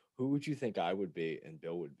come, who would you think I would be and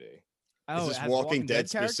Bill would be? Is this Walking Dead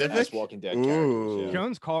specific? As Walking Dead Ooh. characters, yeah.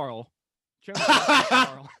 Jones Carl.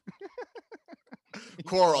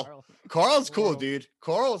 Carl. Carl's cool, Coral. dude.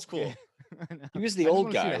 Carl's cool. Yeah. He was the I just old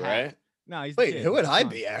wanna see guy, the hat. right? No, he's Wait, the kid. who would It's I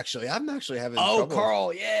fun. be? Actually, I'm actually having Oh, trouble.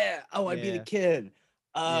 Carl, yeah. Oh, I'd be the Yeah. kid.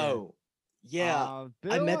 Oh, yeah.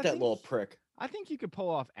 Bill, I met that think- little prick. I think you could pull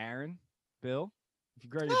off Aaron, Bill, if you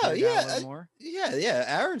grow your Oh, beard out yeah, a little more. Yeah.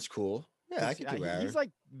 Aaron's cool. Yeah, I He's- could do Aaron. He's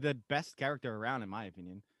like the best character around, in my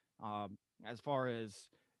opinion. As far as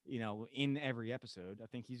in every episode, I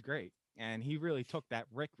think he's great, and he really took that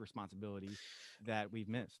Rick responsibility that we've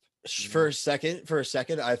missed. For a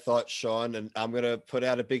second, I thought Sean, and I'm gonna put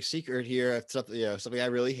out a big secret here. It's something I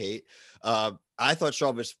really hate. I thought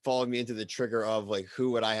Sean was following me into the trigger of like,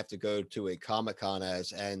 who would I have to go to a Comic-Con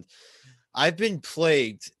as? And I've been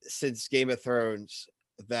plagued since Game of Thrones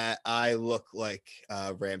that I look like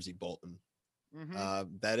Ramsay Bolton.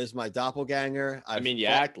 That is my doppelganger. I mean, you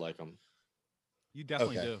act like him. You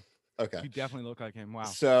definitely Okay. do. Okay. You definitely look like him. Wow.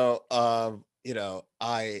 So,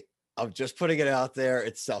 I'm just putting it out there.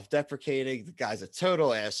 It's self-deprecating. The guy's a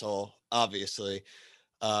total asshole, obviously.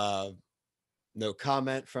 No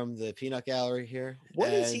comment from the peanut gallery here.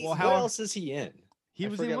 What is And he? Well, What how- else is he in? He I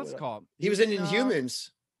was in forget what's it what- called? He was in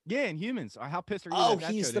Inhumans. Yeah, Inhumans. How pissed are you? Oh,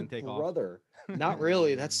 that he's show the didn't take off? brother. Not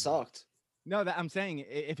really. That sucked. No, that I'm saying,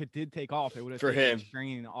 if it did take off, it would have For taken him.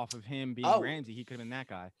 strain off of him being Oh. Ramsey. He could have been that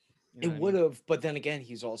guy. You know It what I would mean? have, but then again,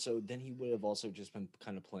 he would have also just been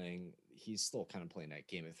kind of playing. He's still kind of playing that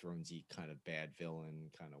Game of Thronesy kind of bad villain,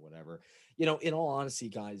 kind of whatever. In all honesty,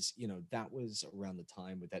 guys, that was around the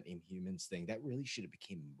time with that Inhumans thing. That really should have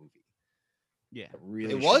became a movie. Yeah. That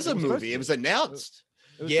really It was a It was supposed movie. to It was be. announced.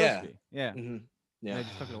 It was Yeah. supposed to be. Yeah. Mhm. They Yeah.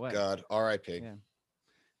 just took it away. God, R.I.P. Yeah.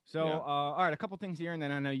 So, Yeah. all right, a couple things here, and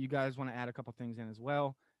then I know you guys want to add a couple things in as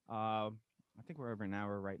well. I think we're over an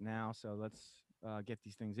hour right now, so let's get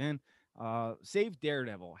these things in. Save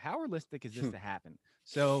Daredevil. How realistic is this to happen?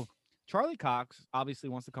 So, Charlie Cox obviously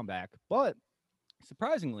wants to come back, but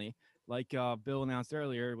surprisingly, like Bill announced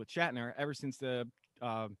earlier with Shatner, ever since the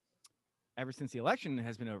election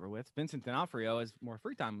has been over with, Vincent D'Onofrio has more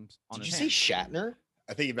free time on Did his you say hands. Shatner?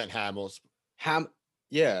 I think he meant Hamill's.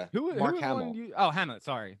 Yeah. Who Mark was the one Hamill. Oh, Hamlet.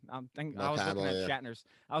 Sorry, I Mark was looking Hamill, at yeah. Shatner's.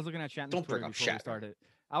 I was looking at Shatner's Don't bring Twitter up before we Shatner. started.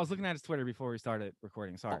 I was looking at his Twitter before we started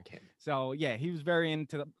recording. Sorry. Okay. So yeah, he was very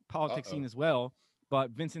into the politics scene as well.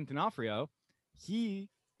 But Vincent D'Onofrio, he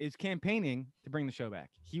is campaigning to bring the show back.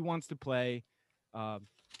 He wants to play.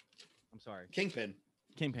 I'm sorry, Kingpin.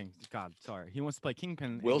 Kingpin. God, sorry. He wants to play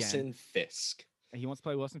Kingpin. again. Wilson Fisk. He wants to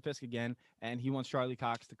play Wilson Fisk again, and he wants Charlie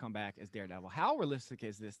Cox to come back as Daredevil. How realistic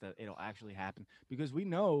is this that it'll actually happen? Because we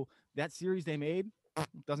know that series they made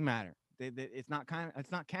doesn't matter. It's not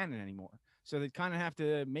canon anymore. So they kind of have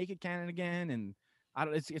to make it canon again, and I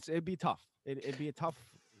don't. It'd be tough. It'd be a tough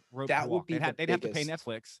road That to would walk. be They'd the have to pay biggest-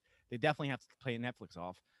 Netflix. They definitely have to pay Netflix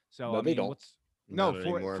off. So No, I they mean, don't. No, Not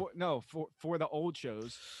for, anymore. for no for the old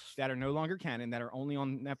shows that are no longer canon, that are only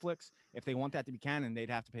on Netflix. If they want that to be canon, they'd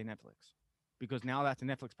have to pay Netflix, because now that's a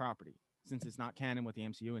Netflix property since it's not canon with the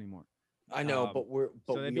MCU anymore. I know, Um, but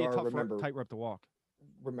So we that'd be a are tough remember tightrope to walk.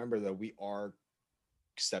 that we are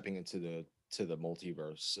stepping into the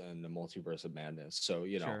multiverse and the multiverse of madness. So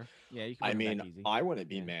Sure. Yeah, you can I bring it mean, back easy. I wouldn't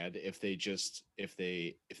be Yeah. mad if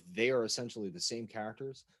they are essentially the same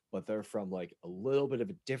characters, but they're from like a little bit of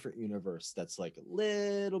a different universe that's like a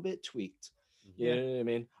little bit tweaked. You Yeah. know what I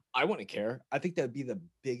mean? I wouldn't care. I think that'd be the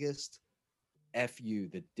biggest fu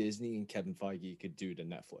that Disney and Kevin Feige could do to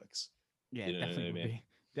Netflix. Yeah, You know what I definitely would mean? be.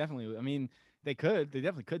 Definitely. I mean, they could. They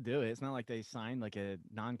definitely could do it. It's not like they signed like a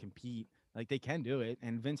non-compete. Like they can do it.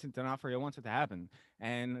 And Vincent D'Onofrio wants it to happen.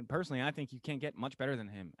 And personally, I think you can't get much better than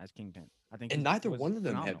him as Kingpin. I think And he neither was one of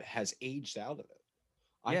them phenomenal. has aged out of it.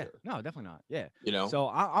 Yeah. Either. No, definitely not. Yeah. You know? So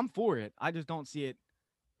I'm for it. I just don't see it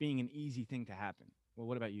being an easy thing to happen. Well,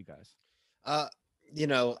 what about you guys? I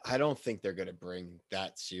don't think they're going to bring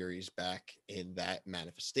that series back in that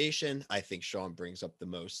manifestation. I think Sean brings up the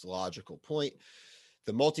most logical point.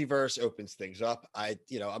 The multiverse opens things up. I'm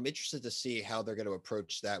interested to see how they're going to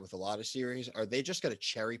approach that with a lot of series. Are they just going to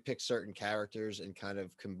cherry pick certain characters and kind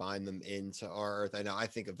of combine them into our Earth? I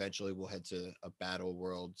think eventually we'll head to a Battle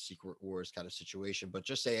World, Secret Wars kind of situation, but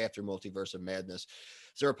just say after Multiverse of Madness,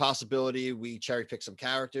 is there a possibility we cherry pick some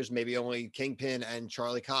characters? Maybe only Kingpin and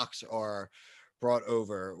Charlie Cox are brought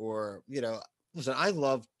over, or listen, I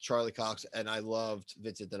loved Charlie Cox and I loved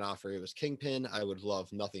Vincent D'Onofrio as Kingpin. I would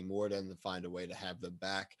love nothing more than to find a way to have them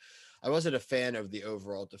back. I wasn't a fan of the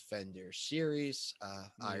overall Defender series, Iron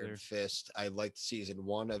neither. Fist. I liked season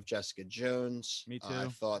 1 of Jessica Jones. Me too. I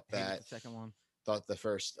thought Hated that the second one. thought the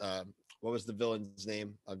first what was the villain's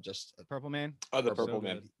name? I'm just Purple Man. Oh, the Purple Purple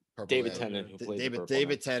Man. Man. Purple David Man. Tennant, who played the Purple David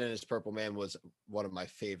Man. Tennant as Purple Man was one of my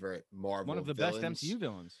favorite Marvel One of the villains. best MCU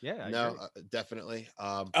villains. Yeah. I No, agree. definitely.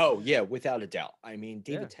 Oh yeah, without a doubt. I mean,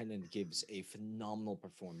 David Yeah. Tennant gives a phenomenal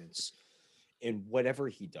performance in whatever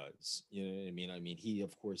he does. You know what I mean? I mean, he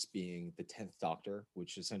of course being the 10th Doctor,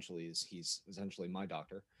 which essentially he's essentially my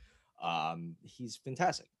doctor. He's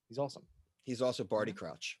fantastic. He's awesome. He's also Barty Yeah.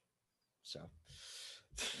 Crouch. So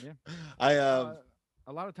Yeah. I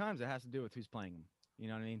A lot of times it has to do with who's playing him. You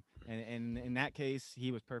know what I mean? And in that case,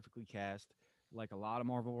 he was perfectly cast, like a lot of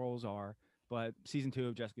Marvel roles are. But season 2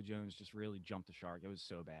 of Jessica Jones just really jumped the shark. It was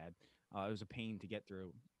so bad. It was a pain to get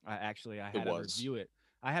through. I had to review it.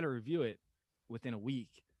 I had to review it within a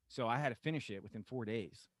week, so I had to finish it within 4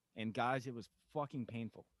 days. And guys, it was fucking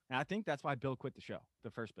painful. And I think that's why Bill quit the show. The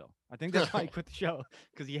first Bill. I think that's why he quit the show,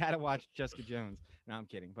 because he had to watch Jessica Jones. No, I'm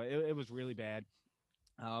kidding, but it was really bad.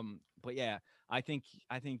 But yeah, I think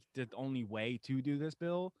the only way to do this,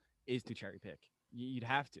 Bill, is to cherry pick. You'd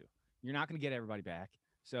have to. You're not going to get everybody back.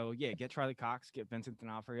 So yeah, get Charlie Cox, get Vincent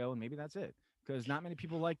D'Onofrio, and maybe that's it. Because not many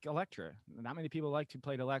people like Elektra. Not many people like to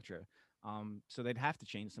play Elektra. So they'd have to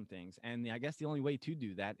change some things. And I guess the only way to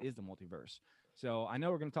do that is the multiverse. So I know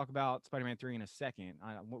we're going to talk about Spider-Man 3 in a second.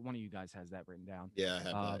 One of you guys has that written down. yeah, I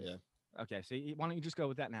have that, yeah. Okay, so why don't you just go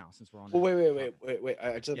with that now, since we're on? Well, that wait.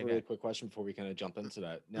 I just have Yeah, a go really ahead. quick question before we kind of jump into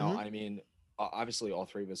that. Now, I mean, obviously, all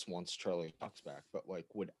three of us wants Charlie Cox back, but like,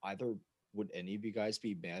 would any of you guys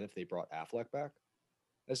be mad if they brought Affleck back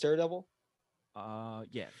as Daredevil?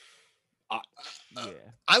 Yeah. Yeah.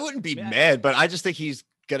 I wouldn't be Man, mad, but I just think he's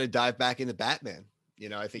gonna dive back into Batman.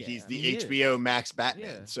 I think Yeah, he's I the mean, he is. HBO Max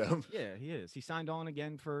Batman. Yeah. So Yeah, he is. He signed on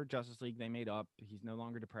again for Justice League. They made up. He's no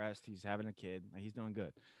longer depressed. He's having a kid. He's doing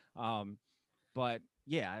good. But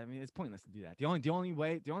yeah, I mean, it's pointless to do that. The only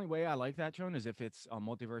way I like that, Sean, is if it's a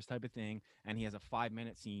multiverse type of thing and he has a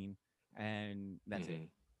 5-minute scene and that's it.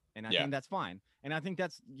 And I Yeah. think that's fine. And I think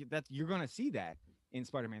that's you're gonna see that in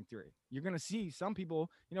Spider-Man 3. You're gonna see some people.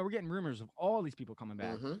 We're getting rumors of all these people coming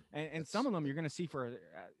back, Mhm. and some of them you're gonna see for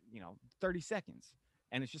 30 seconds.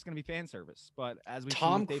 And it's just going to be fan service. But as we've seen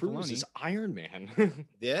Tom with Dave Cruise Filoni, is Iron Man.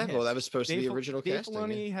 yeah, Yeah. well, that was supposed to be Dave, original Dave casting.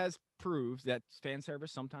 Filoni has proved that fan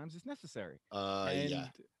service sometimes is necessary. Yeah.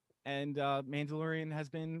 And Mandalorian has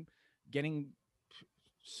been getting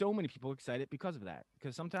so many people excited because of that.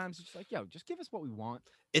 Because sometimes it's just like, yo, just give us what we want.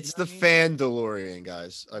 It's know the what I DeLorean,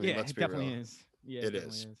 guys. I mean, yeah, let's it be definitely real. is. Yeah, It definitely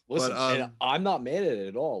is. Listen, and um, I'm not mad at it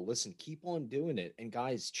at all. Listen, keep on doing it. And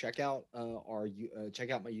guys, check out check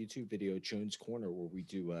out my YouTube video, Jones Corner, where we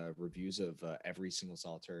do reviews of every single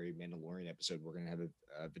solitary Mandalorian episode. We're gonna have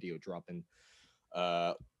a video dropping,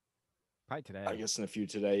 Probably today. I guess in a few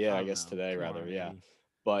today. Yeah, I don't guess know, today tomorrow rather. Yeah, maybe.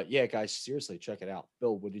 but yeah, guys, seriously, check it out.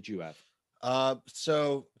 Bill, what did you have?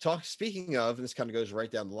 Speaking of, and this kind of goes right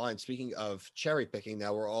down the line, speaking of cherry picking,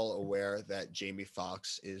 now we're all aware that Jamie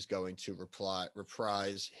Foxx is going to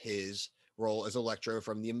reprise his role as Electro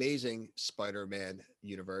from the Amazing Spider-Man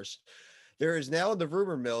universe. There is now the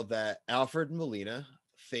rumor mill that Alfred Molina,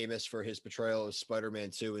 famous for his portrayal of Spider-Man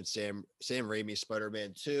 2 and Sam Raimi's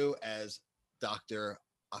Spider-Man 2 as Dr.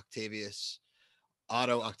 Octavius,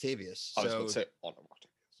 Otto Octavius. I was going to say Otto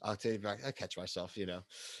Octavius. I catch myself,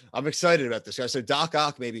 I'm excited about this guy. So Doc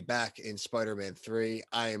Ock may be back in Spider-Man 3.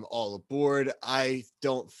 I am all aboard. I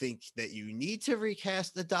don't think that you need to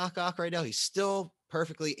recast the Doc Ock right now. He's still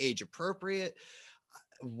perfectly age appropriate.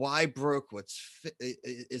 Why broke what's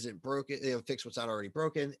isn't broken, fix what's not already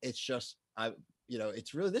broken. It's just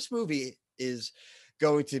it's really, this movie is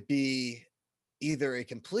going to be either a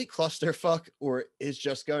complete clusterfuck or is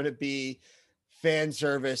just going to be fan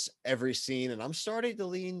service every scene. And I'm starting to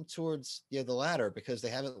lean towards the latter, because they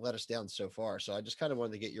haven't let us down so far. So I just kind of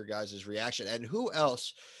wanted to get your guys' reaction. And who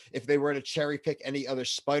else, if they were to cherry pick any other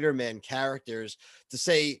Spider-Man characters to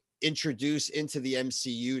say introduce into the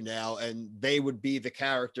MCU now, and they would be the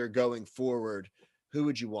character going forward, who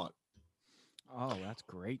would you want? Oh, that's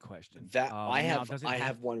a great question. That I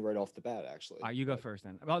have one right off the bat, actually. You go first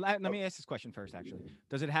then. Well, let me ask this question first, actually.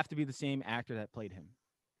 Does it have to be the same actor that played him?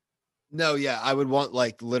 No, yeah, I would want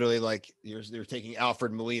literally you're taking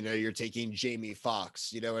Alfred Molina, you're taking Jamie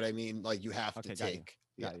Foxx. You know what I mean? Like, you have to take.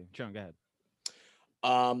 Got you. Sean, go ahead.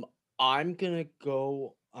 I'm gonna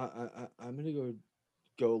go. I'm gonna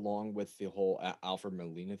go along with the whole Alfred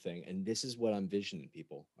Molina thing, and this is what I'm visioning,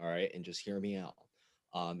 people. All right, and just hear me out.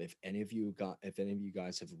 If any of you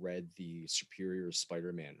guys have read the Superior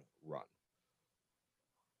Spider-Man run,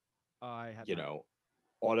 I have.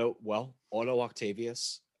 Otto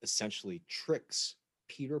Octavius essentially tricks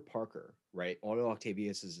Peter Parker, right? Otto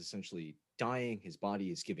Octavius is essentially dying, his body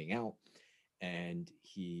is giving out, and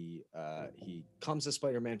he comes to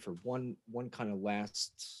Spider-Man for one kind of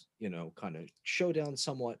last, kind of showdown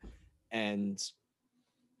somewhat, and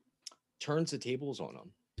turns the tables on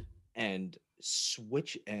him and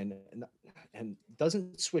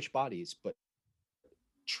doesn't switch bodies, but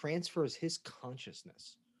transfers his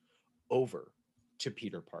consciousness over to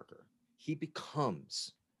Peter Parker. He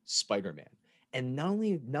becomes Spider-Man. And not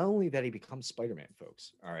only that he becomes Spider-Man,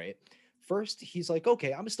 folks. All right. First, he's like,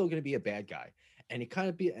 okay, I'm still gonna be a bad guy. And he kind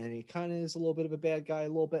of is a little bit of a bad guy, a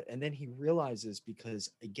little bit. And then he realizes,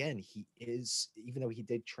 because again, he is, even though he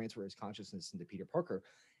did transfer his consciousness into Peter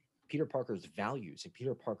Parker's values and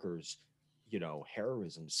Peter Parker's,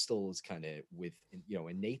 heroism still is kind of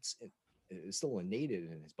still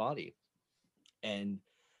innated in his body. And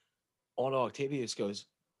Otto Octavius goes,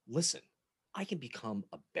 listen, I can become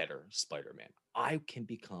a better Spider-Man. I can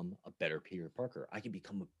become a better Peter Parker. I can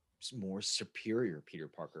become a more superior Peter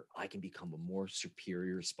Parker. I can become a more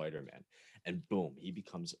superior Spider-Man. And boom, he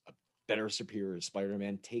becomes a better, superior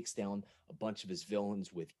Spider-Man, takes down a bunch of his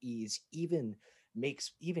villains with ease, even makes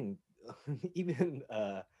Peter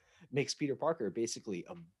Parker basically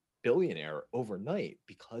a billionaire overnight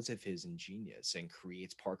because of his ingenious, and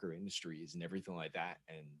creates Parker Industries and everything like that.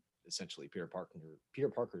 And essentially Peter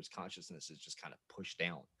Parker's consciousness is just kind of pushed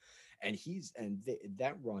down, and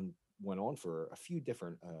that run went on for a few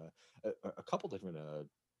different a couple different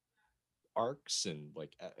arcs and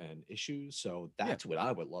issues. So that's what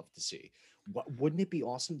I would love to see. Wouldn't it be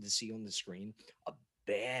awesome to see on the screen a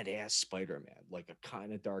badass Spider-Man, like a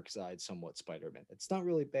kind of dark side somewhat Spider-Man? It's not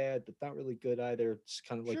really bad, but not really good either. It's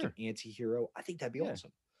kind of like an anti-hero. I think that'd be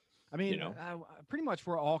awesome. I mean, pretty much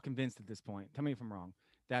we're all convinced at this point, tell me if I'm wrong,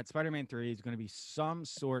 that Spider-Man 3 is going to be some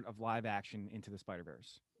sort of live action Into the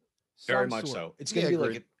Spider-Verse. Very much so. It's going to be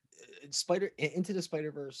like Into the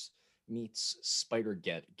Spider-Verse meets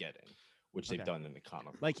Spider-Geddon, which they've done in the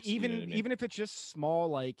comic. Like books, even if it's just small,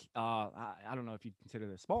 like I don't know if you'd consider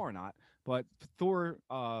this small or not, but Thor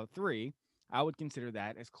 3, I would consider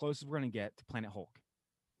that as close as we're going to get to Planet Hulk,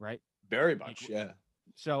 right? Very much, yeah.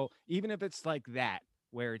 So even if it's like that,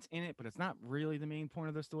 where it's in it, but it's not really the main point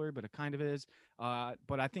of the story, but it kind of is.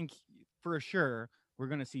 But I think for sure we're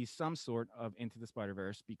going to see some sort of Into the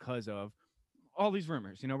Spider-Verse because of all these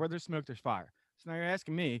rumors. Where there's smoke, there's fire. So now you're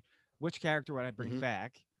asking me, which character would I bring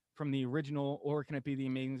back from the original, or can it be the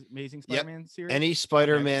Amazing Spider-Man series? Any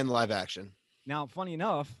Spider-Man live action. Now, funny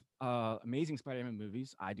enough, Amazing Spider-Man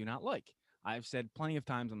movies I do not like. I've said plenty of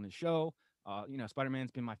times on the show,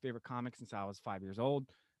 Spider-Man's been my favorite comic since I was 5 years old.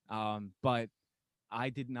 But I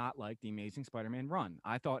did not like the Amazing Spider-Man run.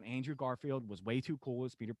 I thought Andrew Garfield was way too cool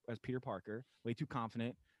as Peter Parker, way too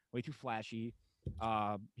confident, way too flashy.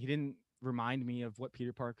 He didn't remind me of what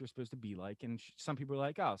Peter Parker is supposed to be like. And some people are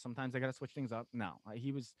like, oh, sometimes I got to switch things up. No,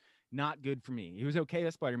 he was not good for me. He was okay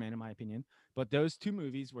as Spider-Man, in my opinion. But those two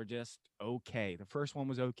movies were just okay. The first one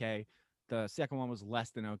was okay. the second one was less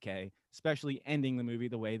than okay, especially ending the movie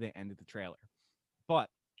the way they ended the trailer. But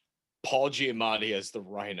Paul Giamatti as the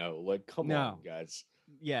Rhino. Like, come No. on, guys.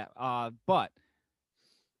 yeah, but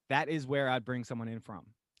that is where I'd bring someone in from.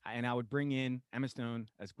 And I would bring in Emma Stone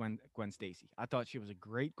as Gwen Stacy. I thought she was a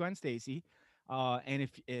great Gwen Stacy. And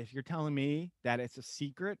if you're telling me that it's a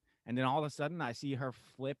secret, and then all of a sudden I see her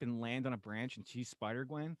flip and land on a branch and she's Spider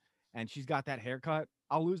Gwen and she's got that haircut,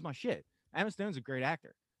 I'll lose my shit. Emma Stone's a great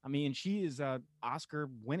actor. I mean, she is a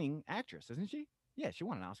Oscar-winning actress, isn't she? Yeah, she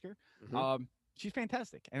won an Oscar. Mhm. She's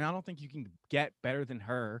fantastic, and I don't think you can get better than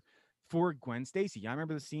her for Gwen Stacy. I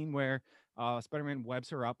remember the scene where Spider-Man webs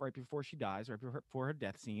her up right before she dies, right before her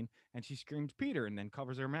death scene, and she screams Peter and then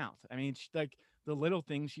covers her mouth. I mean, like the little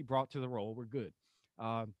things she brought to the role were good.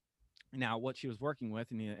 Um, Now, what she was working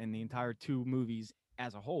with in the entire two movies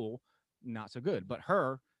as a whole, not so good. But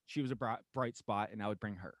her, she was a bright spot, and I would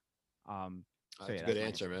bring her. So That's yeah, a good that's my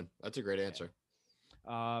answer, man. That's a great answer.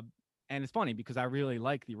 uh, and it's funny because I really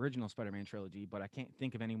like the original Spider-Man trilogy, but I can't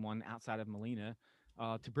think of anyone outside of Melina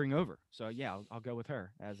to bring over. So yeah, I'll go with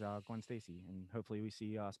her as Gwen Stacy, and hopefully we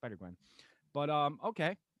see Spider-Gwen. But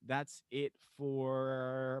okay, that's it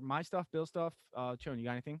for my stuff. Bill stuff. Chon, you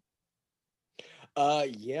got anything?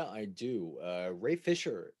 Yeah, I do. Ray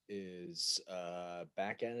Fisher is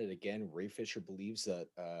back at it again. Ray Fisher believes that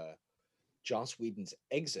Joss Whedon's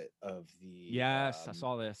exit of the Yes, I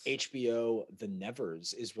saw this. HBO The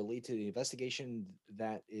Nevers is related to the investigation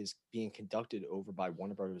that is being conducted over by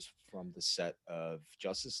Warner Brothers from the set of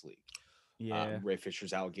Justice League. Yeah, Ray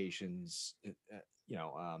Fisher's allegations, you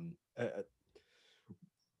know,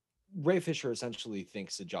 Ray Fisher essentially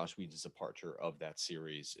thinks that Josh Whedon's departure of that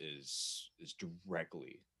series is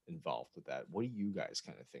directly involved with that. What do you guys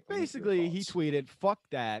kind of think? What are your basically he thoughts? tweeted, "Fuck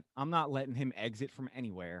that! I'm not letting him exit from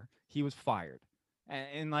anywhere. He was fired."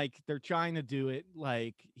 And like they're trying to do it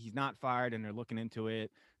like he's not fired, and they're looking into it,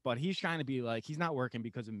 but he's trying to be like he's not working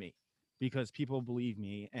because of me, because people believe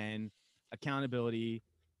me, and accountability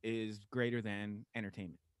is greater than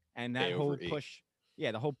entertainment. And A that over whole E. push,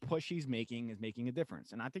 yeah, the whole push he's making is making a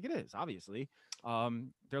difference, and I think it is. Obviously,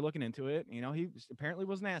 they're looking into it. You know, apparently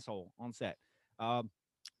was an asshole on set. Um,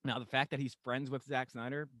 Now, the fact that he's friends with Zack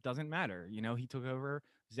Snyder doesn't matter. You know, he took over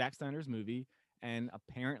Zack Snyder's movie and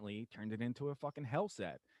apparently turned it into a fucking hell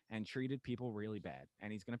set and treated people really bad,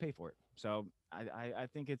 and he's gonna pay for it. So I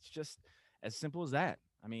think it's just as simple as that.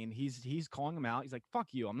 I mean, he's calling him out. He's like, "Fuck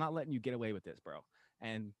you! I'm not letting you get away with this, bro."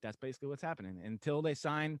 And that's basically what's happening. Until they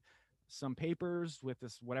sign some papers with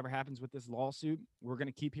this, whatever happens with this lawsuit, we're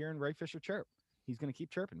gonna keep hearing Ray Fisher chirp. He's gonna keep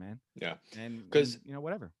chirping, man. Yeah, And because you know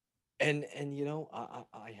whatever. and you know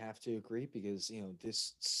I have to agree because you know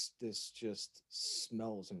this just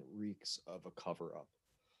smells and reeks of a cover up.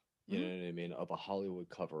 You Mhm. know what I mean? Of a Hollywood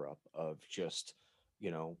cover up of just, you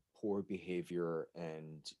know, poor behavior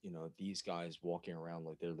and, you know, these guys walking around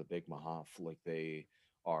like they're the big mahaf, like they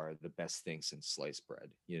are the best thing since sliced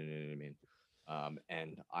bread. You know what I mean?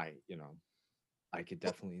 And I, you know, I could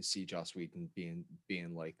definitely see Joss Whedon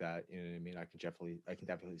being like that. You know what I mean? I can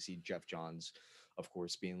definitely see Jeff Johns, of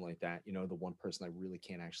course, being like that. You know, the one person I really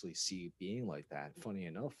can't actually see being like that, funny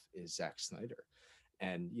enough, is Zack Snyder.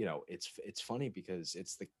 And you know, it's funny because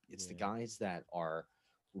it's the Yeah. guys that are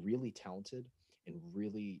really talented and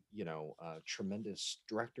really, you know, tremendous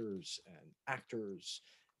directors and actors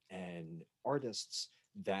and artists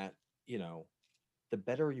that, you know, the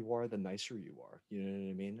better you are, the nicer you are. You know what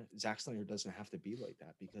I mean? Zack Snyder doesn't have to be like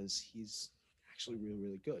that because he's actually really,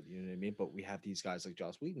 really good. You know what I mean? But we have these guys like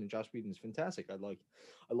Joss Whedon, and Joss Whedon is fantastic. I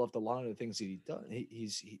loved a lot of the things that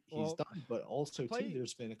he's Well, done, but to also too, play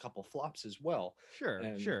there's been a couple flops as well. Sure,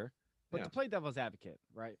 And sure. But yeah, to play devil's advocate,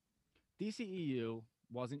 right? DCEU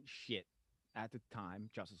wasn't shit at the time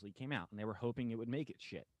Justice League came out, and they were hoping it would make it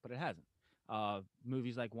shit, but it hasn't.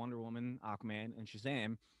 Movies like Wonder Woman, Aquaman, and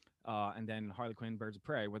Shazam, and then Harley Quinn, Birds of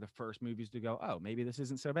Prey were the first movies to go, oh, maybe this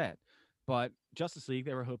isn't so bad. But Justice League,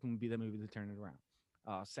 they were hoping would be the movie to turn it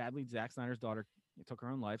around. Sadly, Zack Snyder's daughter took her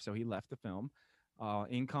own life, so he left the film.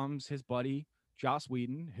 In comes his buddy Joss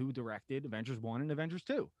Whedon, who directed Avengers 1 and Avengers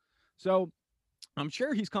 2. So I'm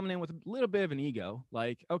sure he's coming in with a little bit of an ego.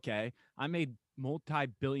 Like, okay, I made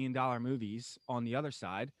multi-billion-dollar movies on the other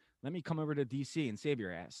side. Let me come over to DC and save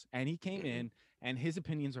your ass. And he came Mhm. in, and his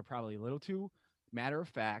opinions are probably a little too matter of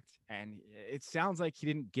fact. And it sounds like he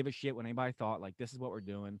didn't give a shit when anybody thought, like, this is what we're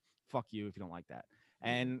doing. Fuck you if you don't like that. Mhm.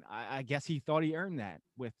 And I guess he thought he earned that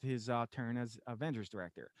with his turn as Avengers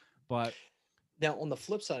director. But now on the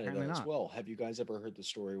flip side of apparently that as not. well, have you guys ever heard the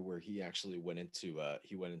story where he actually went into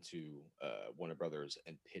Warner Brothers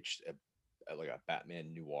and pitched like a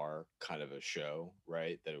Batman noir kind of a show,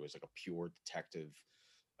 right? That it was like a pure detective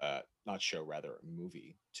not show, rather a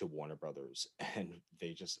movie to Warner Brothers, and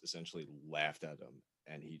they just essentially laughed at him,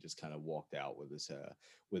 and he just kind of walked out with his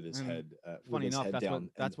And head with funny his enough, head down.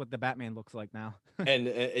 that's what the Batman looks like now. And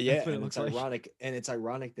yeah, That's what it and looks it's like.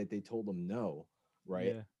 ironic, that they told him no,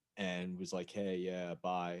 right? Yeah. And was like, hey, yeah,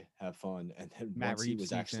 bye, have fun. And then Matt once he Reeves was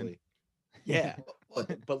sneaks in. actually, yeah,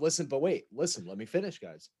 but listen, listen, let me finish,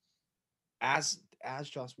 guys. As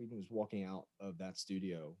Joss Whedon was walking out of that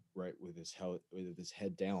studio, right, with his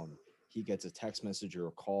head down, he gets a text message or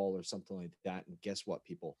a call or something like that, and guess what,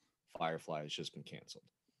 people? Firefly has just been canceled.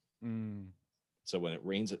 Mm, So when it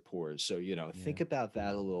rains, it pours. So, think Yeah. about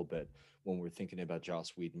that a little bit when we're thinking about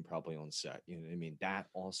Joss Whedon probably on set. You know what I mean? That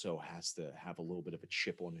also has to have a little bit of a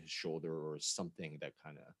chip on his shoulder or something that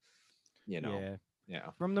kind of, yeah. yeah.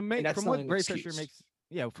 From And that's from not what an Ray Fisher excuse. makes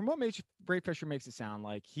from what Ray Fisher makes it sound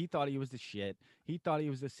like, he thought he was the shit. He thought he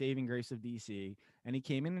was the saving grace of DC, and he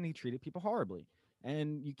came in and he treated people horribly.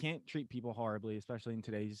 And you can't treat people horribly, especially in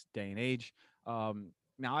today's day and age.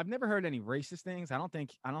 Now I've never heard any racist things. I don't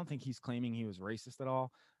think he's claiming he was racist at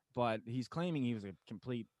all, but he's claiming he was a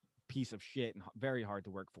complete piece of shit and very hard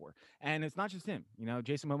to work for. And it's not just him.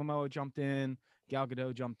 Jason Momoa jumped in, Gal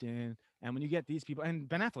Gadot jumped in, and when you get these people, and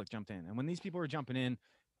Ben Affleck jumped in, and when these people are jumping in,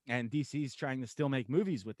 and DC's trying to still make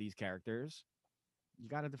movies with these characters, you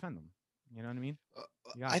got to defend them. You know what I mean? Uh,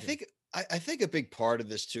 You got I to. think I think a big part of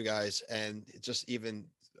this too, guys, and just even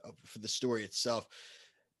for the story itself,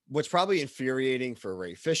 what's probably infuriating for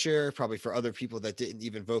Ray Fisher, probably for other people that didn't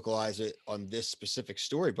even vocalize it on this specific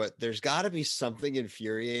story, but there's got to be something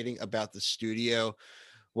infuriating about the studio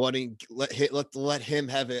wanting let him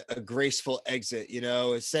have a graceful exit,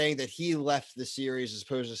 saying that he left the series as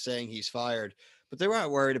opposed to saying he's fired. But they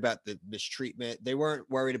weren't worried about the mistreatment. They weren't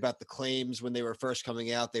worried about the claims when they were first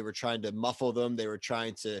coming out. They were trying to muffle them. They were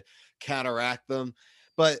trying to counteract them.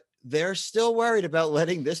 But they're still worried about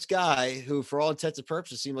letting this guy, who for all intents and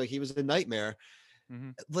purposes seemed like he was a nightmare,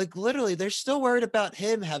 Mhm. like literally they're still worried about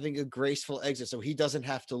him having a graceful exit so he doesn't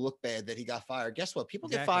have to look bad that he got fired. Guess what? People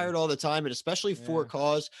get Exactly. fired all the time, and especially for Yeah.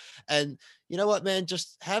 cause. And you know what, man,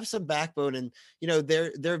 just have some backbone. And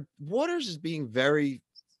their Waters is being very,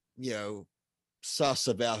 sus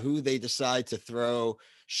about who they decide to throw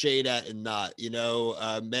shade at and not.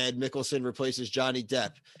 Mad Mickelson replaces Johnny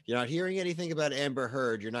Depp. You're not hearing anything about Amber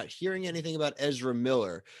Heard. You're not hearing anything about Ezra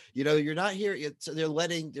Miller. You're not hearing.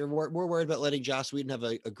 They're more worried about letting Joss Whedon have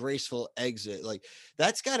a graceful exit. Like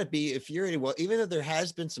that's got to be infuriating. Well, even though there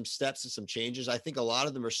has been some steps and some changes, I think a lot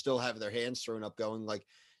of them are still having their hands thrown up, going like,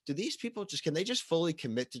 do these people can they just fully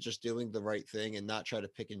commit to just doing the right thing and not try to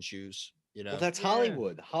pick and choose? Well, that's Yeah.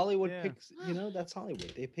 Hollywood. Hollywood Yeah. picks, that's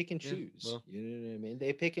Hollywood. They pick and Yeah, choose. well. You know what I mean?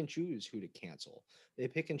 They pick and choose who to cancel. They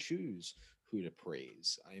pick and choose who to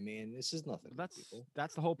praise. I mean, this is nothing, That's people.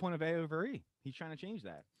 that's the whole point of A over E. He's trying to change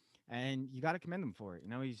that, and you got to commend him for it.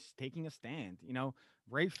 He's taking a stand.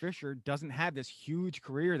 Ray Fisher doesn't have this huge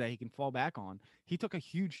career that he can fall back on. He took a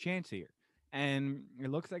huge chance here, and it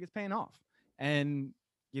looks like it's paying off. And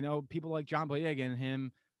people like John Boyega and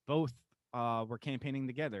him both were campaigning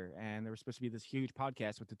together, and there was supposed to be this huge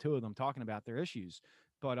podcast with the two of them talking about their issues.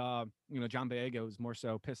 But John Boyega was more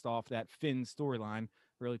so pissed off that Finn's storyline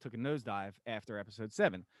really took a nosedive after episode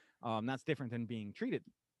 7. That's different than being treated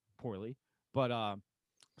poorly, but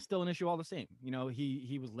still an issue all the same.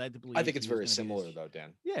 He was led to believe. I think it's he was very gonna be similar, this- though,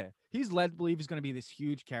 Dan. Yeah, he's led to believe he's going to be this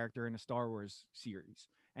huge character in a Star Wars series,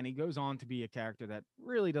 and he goes on to be a character that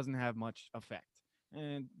really doesn't have much effect,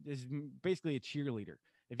 and is basically a cheerleader.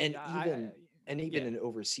 And even yeah. in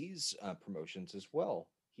overseas promotions as well,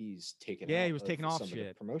 he's taken Yeah, out he was of taking off some of the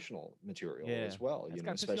shit. promotional material Yeah, as well. that's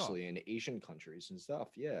gotta piss you off. Especially in Asian countries and stuff.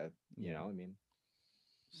 Yeah, Yeah. I mean,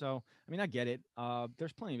 So, I get it.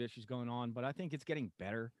 There's plenty of issues going on, but I think it's getting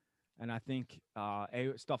better. And I think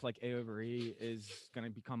stuff like A over E is going to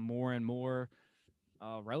become more and more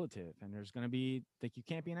relative. And there's going to be, like, you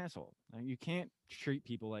can't be an asshole. You can't treat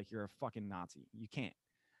people like you're a fucking Nazi. You can't.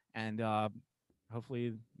 And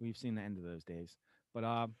hopefully we've seen the end of those days. But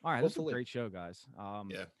all right, this is a Hopefully. great show, guys.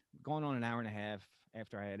 Yeah. Going on an hour and a half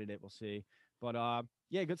after I edit it. We'll see. But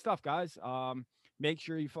yeah, good stuff, guys. Make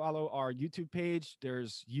sure you follow our YouTube page.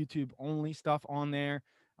 There's YouTube only stuff on there.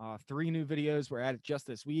 3 new videos were added just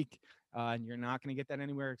this week, and you're not going to get that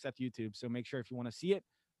anywhere except YouTube. So make sure if you want to see it,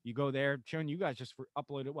 you go there. Sean, you guys just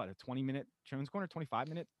uploaded a 20-minute Jones Corner,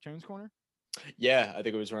 25-minute Jones Corner? yeah, I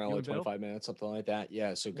think it was around You like and Bill? 25 minutes, something like that.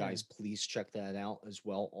 Yeah, so Yeah. guys, please check that out as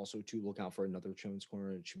well. Also, to look out for another Jones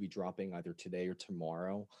Corner. It should be dropping either today or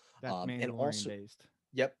tomorrow. That's Mandalorian and also, based.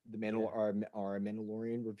 yep, our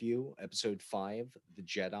Mandalorian review, episode 5, The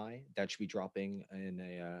Jedi. That should be dropping in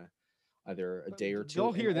either a day or two. They'll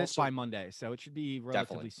and hear this also- by Monday, so it should be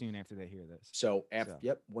relatively Definitely. soon after they hear this. So, after, So.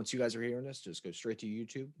 yep, once you guys are hearing this, just go straight to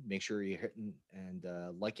YouTube. Make sure you're hitting and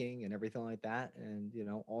liking and everything like that. And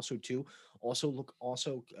also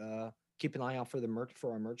keep an eye out for the merch,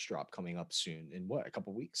 for our merch drop coming up soon in a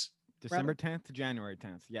couple weeks. December 10th to January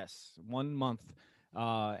 10th. Yes, 1 month.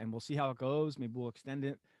 And we'll see how it goes. Maybe we'll extend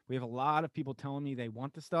it. We have a lot of people telling me they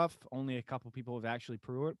want the stuff. Only a couple people have actually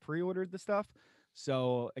pre-ordered the stuff.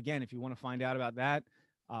 So again, if you want to find out about that,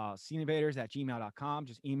 sceneinvaders@gmail.com.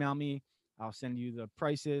 Just email me. I'll send you the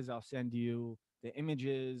prices. I'll send you the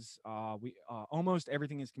images. We almost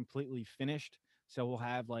everything is completely finished. So we'll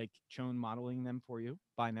have like Chone modeling them for you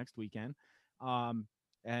by next weekend. If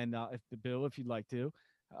you'd like to.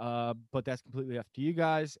 But that's completely up to you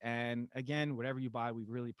guys. And again, whatever you buy, we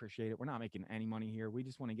really appreciate it. We're not making any money here. We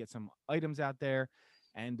just want to get some items out there.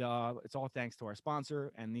 And it's all thanks to our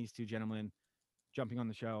sponsor and these two gentlemen jumping on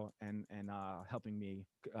the show and helping me,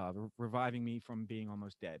 reviving me from being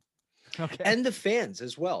almost dead. Okay. And the fans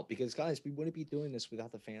as well, because guys, we wouldn't be doing this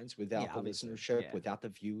without the fans, without the obviously. listenership, Yeah. without the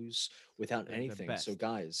views, without They're the anything. So best.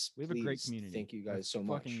 guys, We have a great please, community. thank you A guys so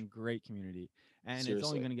much. fucking great community. And it's Seriously.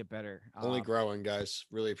 only going to get better. Only growing, guys.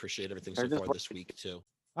 Really appreciate everything so far this week too.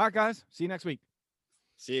 All right, guys. See you next week.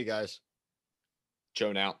 See you guys.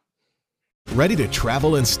 Joan out. Ready to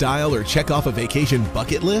travel in style or check off a vacation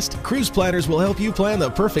bucket list? Cruise Planners will help you plan the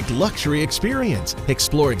perfect luxury experience.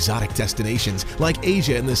 Explore exotic destinations like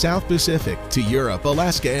Asia and the South Pacific to Europe,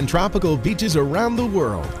 Alaska, and tropical beaches around the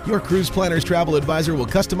world. Your Cruise Planners travel advisor will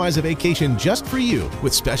customize a vacation just for you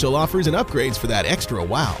with special offers and upgrades for that extra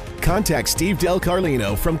wow. Contact Steve Del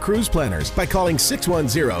Carlino from Cruise Planners by calling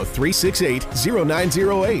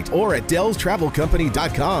 610-368-0908 or at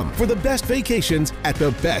delstravelcompany.com for the best vacations at the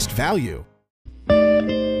best value.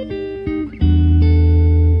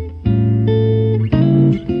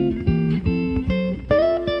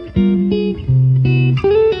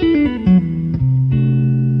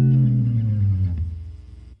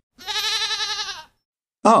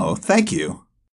 Oh, thank you.